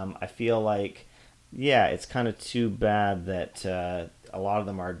 but I feel like, yeah, it's kind of too bad that a lot of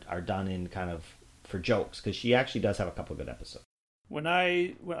them are done in kind of for jokes, because she actually does have a couple of good episodes. When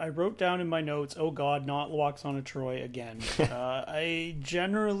I wrote down in my notes, oh God, not Loxana Troy again. I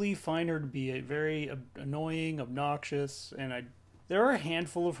generally find her to be a very annoying, obnoxious, and there are a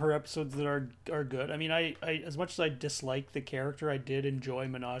handful of her episodes that are good. I mean, I as much as I dislike the character, I did enjoy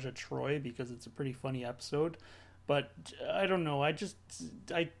Menage a Troy because it's a pretty funny episode. But I don't know. I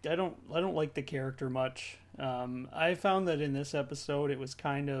don't like the character much. I found that in this episode, it was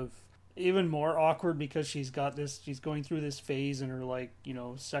kind of even more awkward because she's going through this phase and her, like, you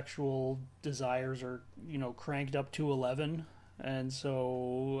know, sexual desires are, you know, cranked up to 11. And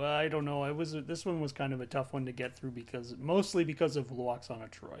so I don't know. This one was kind of a tough one to get through mostly because of Loxana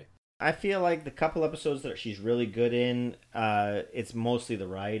Troy. I feel like the couple episodes that she's really good in, it's mostly the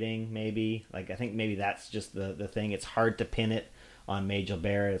writing, maybe. Like, I think maybe that's just the thing. It's hard to pin it on Majel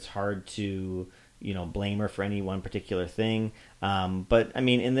Barrett. It's hard to, you know, blame her for any one particular thing. But, I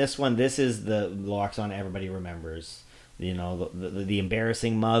mean, in this one, this is the Loxana everybody remembers. You know, the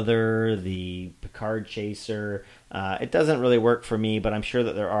embarrassing mother, the Picard chaser. It doesn't really work for me, but I'm sure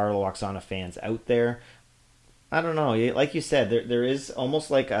that there are Loxana fans out there. I don't know. Like you said, there is almost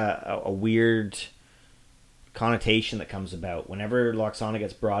like a weird connotation that comes about whenever Loxana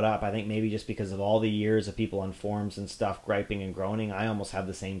gets brought up. I think maybe just because of all the years of people on forums and stuff griping and groaning, I almost have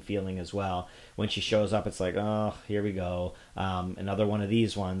the same feeling as well. When she shows up, it's like, oh, here we go, another one of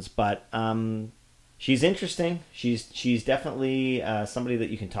these ones. But she's interesting. She's definitely somebody that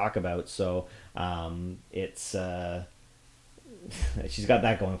you can talk about. So it's. She's got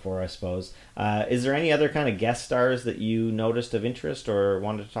that going for her, I suppose. Is there any other kind of guest stars that you noticed of interest or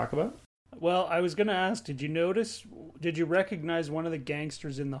wanted to talk about? Well, I was going to ask, did you recognize one of the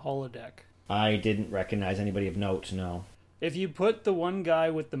gangsters in the holodeck? I didn't recognize anybody of note, no. If you put the one guy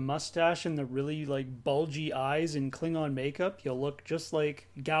with the mustache and the really, like, bulgy eyes in Klingon makeup, you'll look just like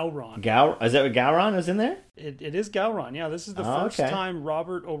Gowron. Is that what Gowron is in there? It is Gowron, yeah. This is the first time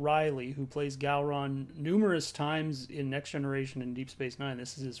Robert O'Reilly, who plays Gowron numerous times in Next Generation and Deep Space Nine,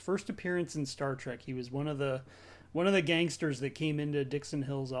 this is his first appearance in Star Trek. He was one of the gangsters that came into Dixon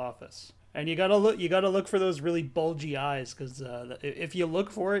Hill's office. And you gotta look for those really bulgy eyes, because if you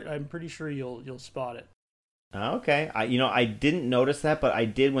look for it, I'm pretty sure you'll spot it. Okay. I didn't notice that, but I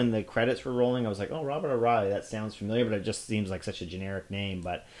did when the credits were rolling. I was like, oh, Robert O'Reilly, that sounds familiar, but it just seems like such a generic name.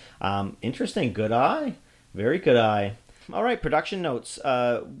 But interesting. Good eye. Very good eye. All right, production notes.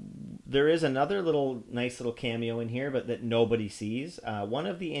 There is another nice little cameo in here, but that nobody sees. One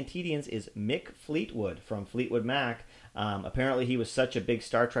of the Antedians is Mick Fleetwood from Fleetwood Mac. Apparently he was such a big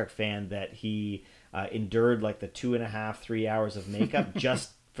Star Trek fan that he endured like the 2.5-3 hours of makeup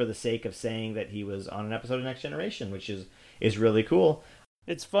just for the sake of saying that he was on an episode of Next Generation, which is really cool.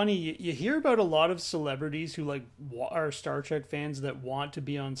 It's funny, you hear about a lot of celebrities who like are Star Trek fans that want to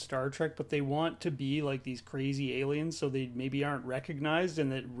be on Star Trek, but they want to be like these crazy aliens, so they maybe aren't recognized,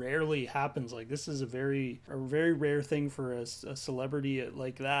 and it rarely happens. Like, this is a very rare thing for a celebrity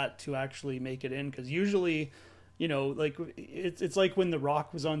like that to actually make it in, because usually, you know, like it's like when The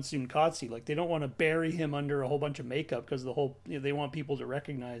Rock was on Tsunkatsu. Like, they don't want to bury him under a whole bunch of makeup because they want people to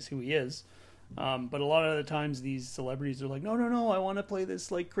recognize who he is. But a lot of the times these celebrities are like, no, I want to play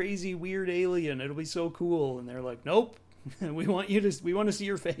this like crazy weird alien. It'll be so cool. And they're like, nope, we want to see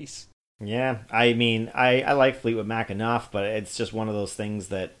your face. Yeah, I mean, I like Fleetwood Mac enough, but it's just one of those things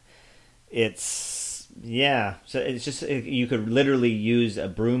that so it's just, you could literally use a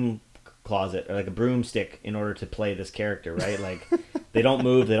broom closet or like a broomstick in order to play this character, right? Like, they don't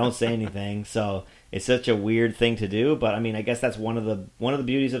move, they don't say anything, so it's such a weird thing to do. But I mean, I guess that's one of the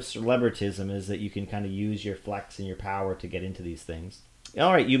beauties of celebritism, is that you can kind of use your flex and your power to get into these things.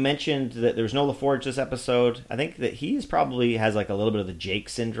 All right, you mentioned that there's no LaForge this episode. I think that he probably has like a little bit of the Jake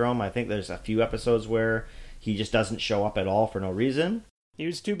syndrome. I think there's a few episodes where he just doesn't show up at all for no reason. He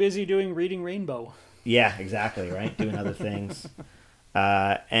was too busy Reading Rainbow. Yeah, exactly, right? Doing other things.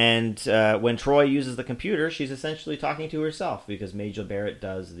 And when Troy uses the computer, she's essentially talking to herself, because Majel Barrett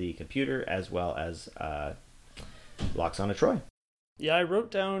does the computer as well as Loxana Troy. Yeah, I wrote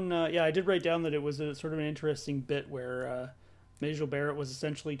down. I did write down that it was a sort of an interesting bit where Majel Barrett was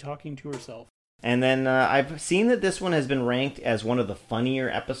essentially talking to herself. And then I've seen that this one has been ranked as one of the funnier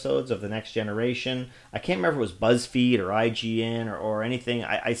episodes of The Next Generation. I can't remember if it was BuzzFeed or IGN or anything.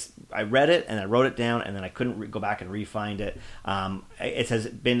 I read it and I wrote it down, and then I couldn't go back and re-find it. It has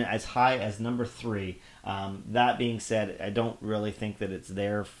been as high as number 3. That being said, I don't really think that it's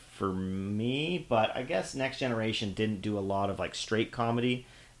there for me, but I guess Next Generation didn't do a lot of like straight comedy.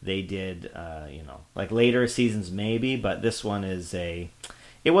 They did, like later seasons maybe, but this one is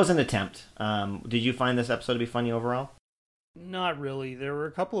it was an attempt. Did you find this episode to be funny overall? Not really. There were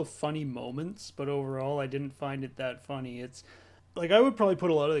a couple of funny moments, but overall I didn't find it that funny. It's like I would probably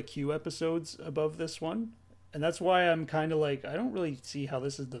put a lot of the Q episodes above this one. And that's why I'm kind of like, I don't really see how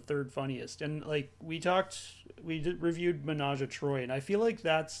this is the third funniest. And like reviewed Menage a Troy, and I feel like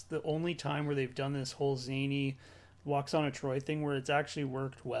that's the only time where they've done this whole zany Walks on a Troy thing where it's actually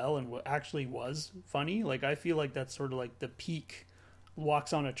worked well and actually was funny. Like I feel like that's sort of like the peak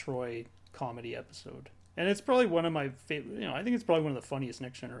Walks on a Troy comedy episode. And it's probably one of my favorite, I think it's probably one of the funniest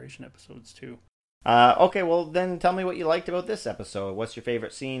Next Generation episodes too. Okay, well then tell me what you liked about this episode. What's your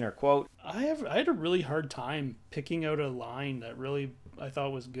favorite scene or quote? I had a really hard time picking out a line that really I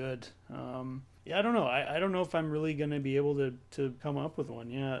thought was good. I don't know. I don't know if I'm really going to be able to come up with one.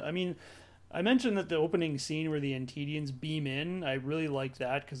 Yeah, I mean, I mentioned that the opening scene where the Antedians beam in, I really liked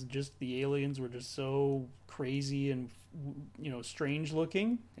that because just the aliens were just so crazy and strange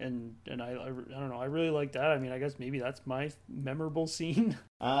looking, and I don't know, I really like that. I mean, I guess maybe that's my memorable scene.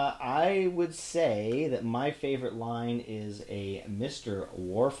 I would say that my favorite line is a Mr.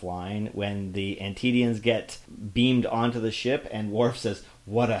 Worf line when the Antedians get beamed onto the ship and Worf says,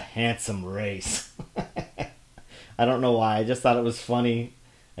 "What a handsome race." I don't know why, I just thought it was funny.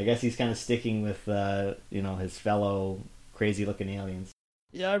 I guess he's kind of sticking with his fellow crazy looking aliens.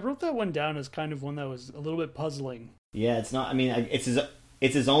 Yeah, I wrote that one down as kind of one that was a little bit puzzling. Yeah, it's not. I mean, it's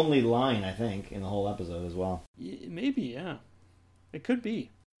his only line, I think, in the whole episode as well. Maybe, yeah, it could be.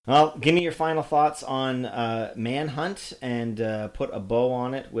 Well, give me your final thoughts on Manhunt, and put a bow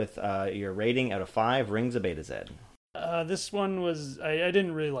on it with your rating out of 5 rings of Beta Z. This one was I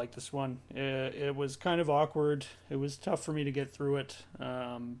didn't really like this one. It was kind of awkward. It was tough for me to get through it.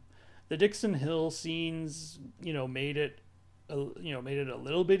 The Dixon Hill scenes, made it a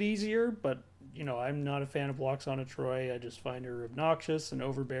little bit easier, but I'm not a fan of Walks on a Troy. I just find her obnoxious and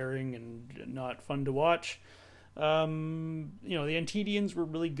overbearing and not fun to watch. The Antedians were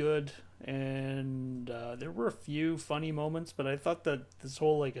really good, and there were a few funny moments, but I thought that this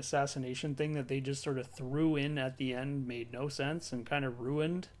whole assassination thing that they just sort of threw in at the end made no sense and kind of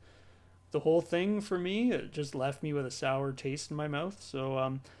ruined the whole thing for me. It just left me with a sour taste in my mouth.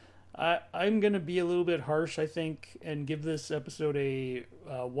 So I'm going to be a little bit harsh, I think, and give this episode a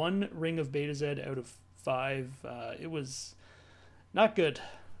 1 ring of Beta Z out of 5. It was not good.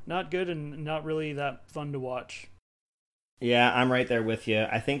 Not good and not really that fun to watch. Yeah, I'm right there with you.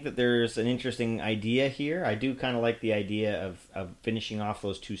 I think that there's an interesting idea here. I do kind of like the idea of finishing off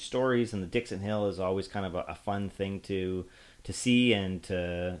those 2 stories, and the Dixon Hill is always kind of a fun thing to see and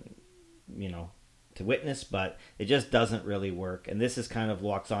to witness, but it just doesn't really work. And this is kind of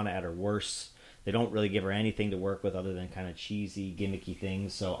Loxana at her worst. They don't really give her anything to work with other than kind of cheesy, gimmicky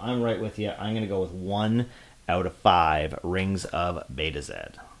things. So I'm right with you. I'm going to go with 1 out of 5 rings of Beta Z.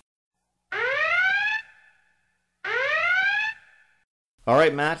 All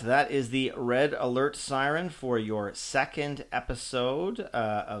right, Matt, that is the red alert siren for your second episode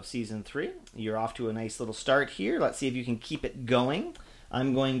of Season 3. You're off to a nice little start here. Let's see if you can keep it going.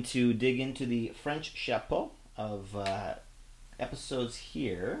 I'm going to dig into the French chapeau of episodes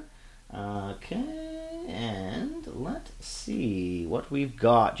here. Okay, and let's see what we've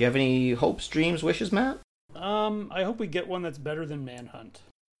got. Do you have any hopes, dreams, wishes, Matt? I hope we get one that's better than Manhunt.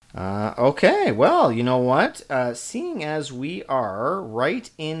 Okay, well, you know what? Seeing as we are right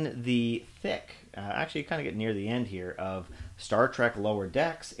in the thick, actually kind of get near the end here, of Star Trek Lower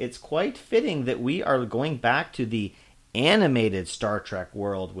Decks, it's quite fitting that we are going back to the animated Star Trek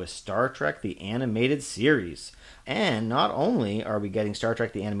world with Star Trek the Animated Series. And not only are we getting Star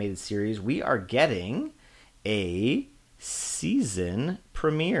Trek the Animated Series, we are getting a season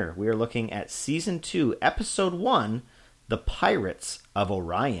premiere. We are looking at Season 2, Episode 1, The Pirates of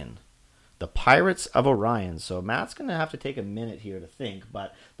Orion. The Pirates of Orion. So Matt's going to have to take a minute here to think,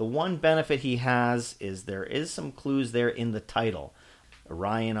 but the one benefit he has is there is some clues there in the title.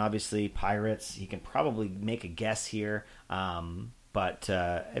 Orion, obviously, pirates. He can probably make a guess here. But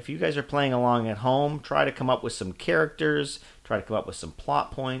if you guys are playing along at home, try to come up with some characters, try to come up with some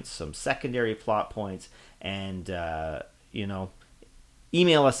plot points, some secondary plot points, and,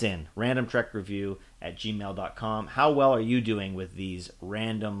 email us in, randomtrekreview@gmail.com. How well are you doing with these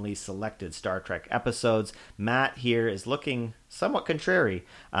randomly selected Star Trek episodes? Matt here is looking somewhat contrary.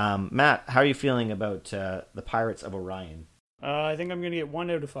 Matt, how are you feeling about the Pirates of Orion? I think I'm going to get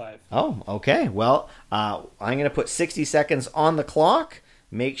 1 out of 5. Oh, okay. Well, I'm going to put 60 seconds on the clock.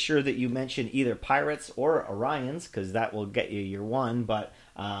 Make sure that you mention either Pirates or Orions, because that will get you your 1. But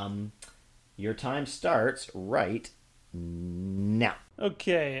your time starts right now.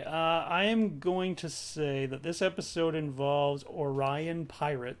 Okay, I am going to say that this episode involves Orion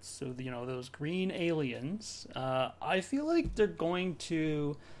pirates, so those green aliens. I feel like they're going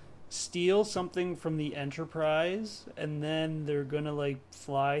to steal something from the Enterprise, and then they're gonna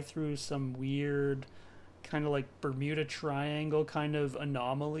fly through some weird kind of Bermuda Triangle kind of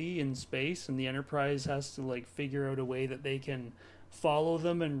anomaly in space, and the Enterprise has to figure out a way that they can follow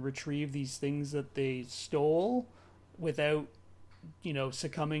them and retrieve these things that they stole without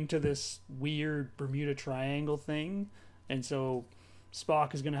succumbing to this weird Bermuda Triangle thing. And so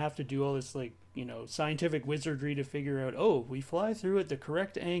Spock is going to have to do all this scientific wizardry to figure out, we fly through at the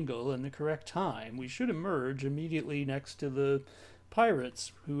correct angle and the correct time, we should emerge immediately next to the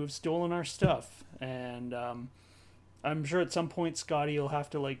pirates who have stolen our stuff. And I'm sure at some point Scotty will have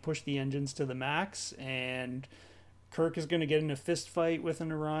to push the engines to the max, and Kirk is going to get in a fist fight with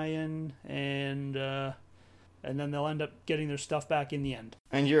an Orion, and then they'll end up getting their stuff back in the end.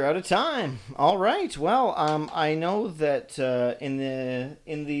 And you're out of time. All right. Well, I know that in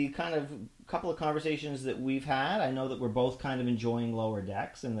the kind of couple of conversations that we've had, I know that we're both kind of enjoying Lower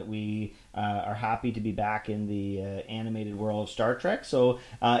Decks, and that we are happy to be back in the animated world of Star Trek. So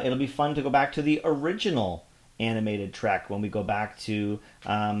it'll be fun to go back to the original animated Trek when we go back to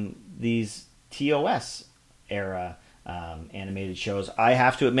these TOS era animated shows. I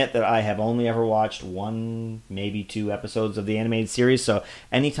have to admit that I have only ever watched 1, maybe 2 episodes of the animated series, so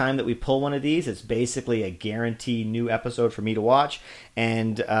anytime that we pull one of these, it's basically a guaranteed new episode for me to watch.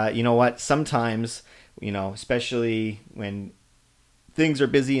 And you know what, sometimes, especially when things are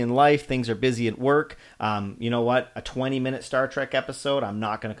busy in life, things are busy at work, you know what, a 20-minute Star Trek episode I'm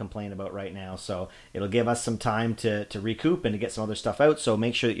not going to complain about right now. So it'll give us some time to recoup and to get some other stuff out. So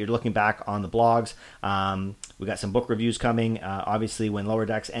make sure that you're looking back on the blogs. We got some book reviews coming. Obviously, when Lower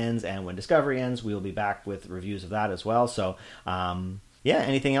Decks ends and when Discovery ends, we'll be back with reviews of that as well. So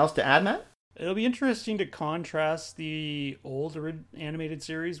anything else to add, Matt? It'll be interesting to contrast the old animated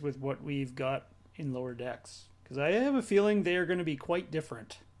series with what we've got in Lower Decks, because I have a feeling they are going to be quite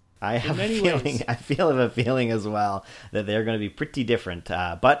different. I have a feeling as well that they're going to be pretty different.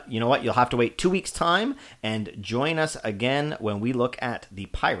 But you know what? You'll have to wait 2 weeks' time and join us again when we look at the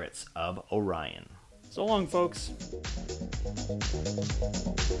Pirates of Orion. So long, folks.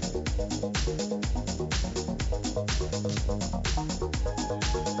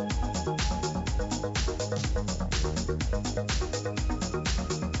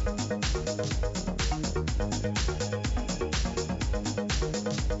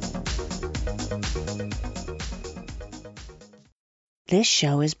 This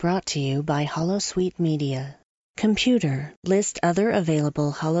show is brought to you by Holosuite Media. Computer, list other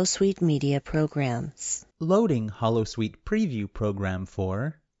available Holosuite Media programs. Loading Holosuite preview program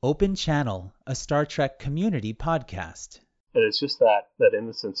for Open Channel, a Star Trek community podcast. And it's just that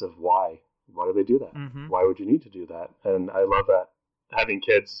innocence of why. Why do they do that? Mm-hmm. Why would you need to do that? And I love that having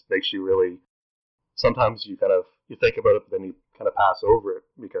kids makes you really, sometimes you think about it, but then you kind of pass over it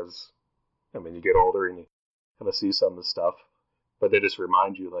because, you get older and you kind of see some of the stuff. But they just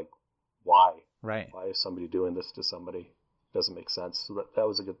remind you, why? Right. Why is somebody doing this to somebody? It doesn't make sense. So that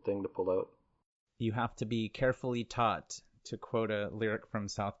was a good thing to pull out. You have to be carefully taught, to quote a lyric from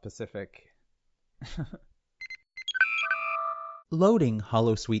South Pacific. Loading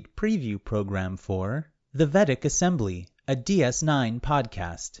Holosuite preview program for The Vedic Assembly, a DS9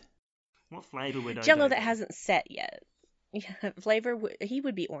 podcast. What flavor would Jello that hasn't set yet. Yeah, flavor, he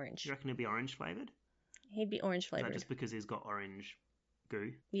would be orange. You reckon it'd be orange flavored? He'd be orange flavored. Is that just because he's got orange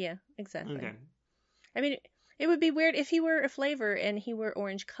goo? Yeah, exactly. Okay. It would be weird if he were a flavor and he were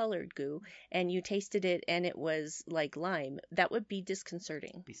orange colored goo and you tasted it and it was like lime. That would be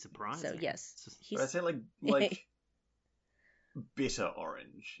disconcerting. Be surprising. So yes, I'd say like bitter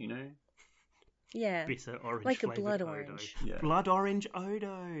orange, Yeah. Bitter orange, like a blood orange. Yeah. Blood orange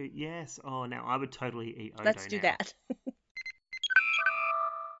Odo. Yes. Oh, now I would totally eat Odo. Let's do that.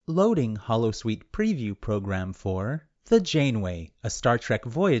 Loading Holosuite preview program for The Janeway, a Star Trek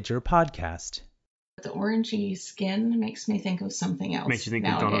Voyager podcast. The orangey skin makes me think of something else. Makes you think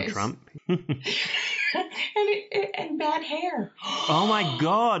nowadays. of Donald Trump. and bad hair. Oh my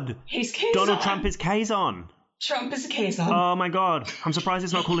God! He's Kazon. Donald Trump is Kazon. Trump is a Kazon. Oh my god. I'm surprised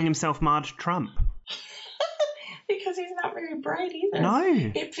he's not calling himself Marge Trump. Because he's not very bright either.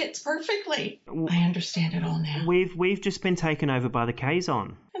 No. It fits perfectly. I understand it all now. We've just been taken over by the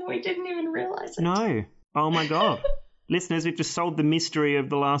Kazon. And we didn't even realize it. No. Oh my god. Listeners, we've just solved the mystery of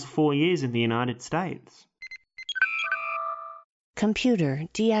the last 4 years in the United States. Computer,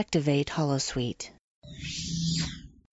 deactivate holosuite.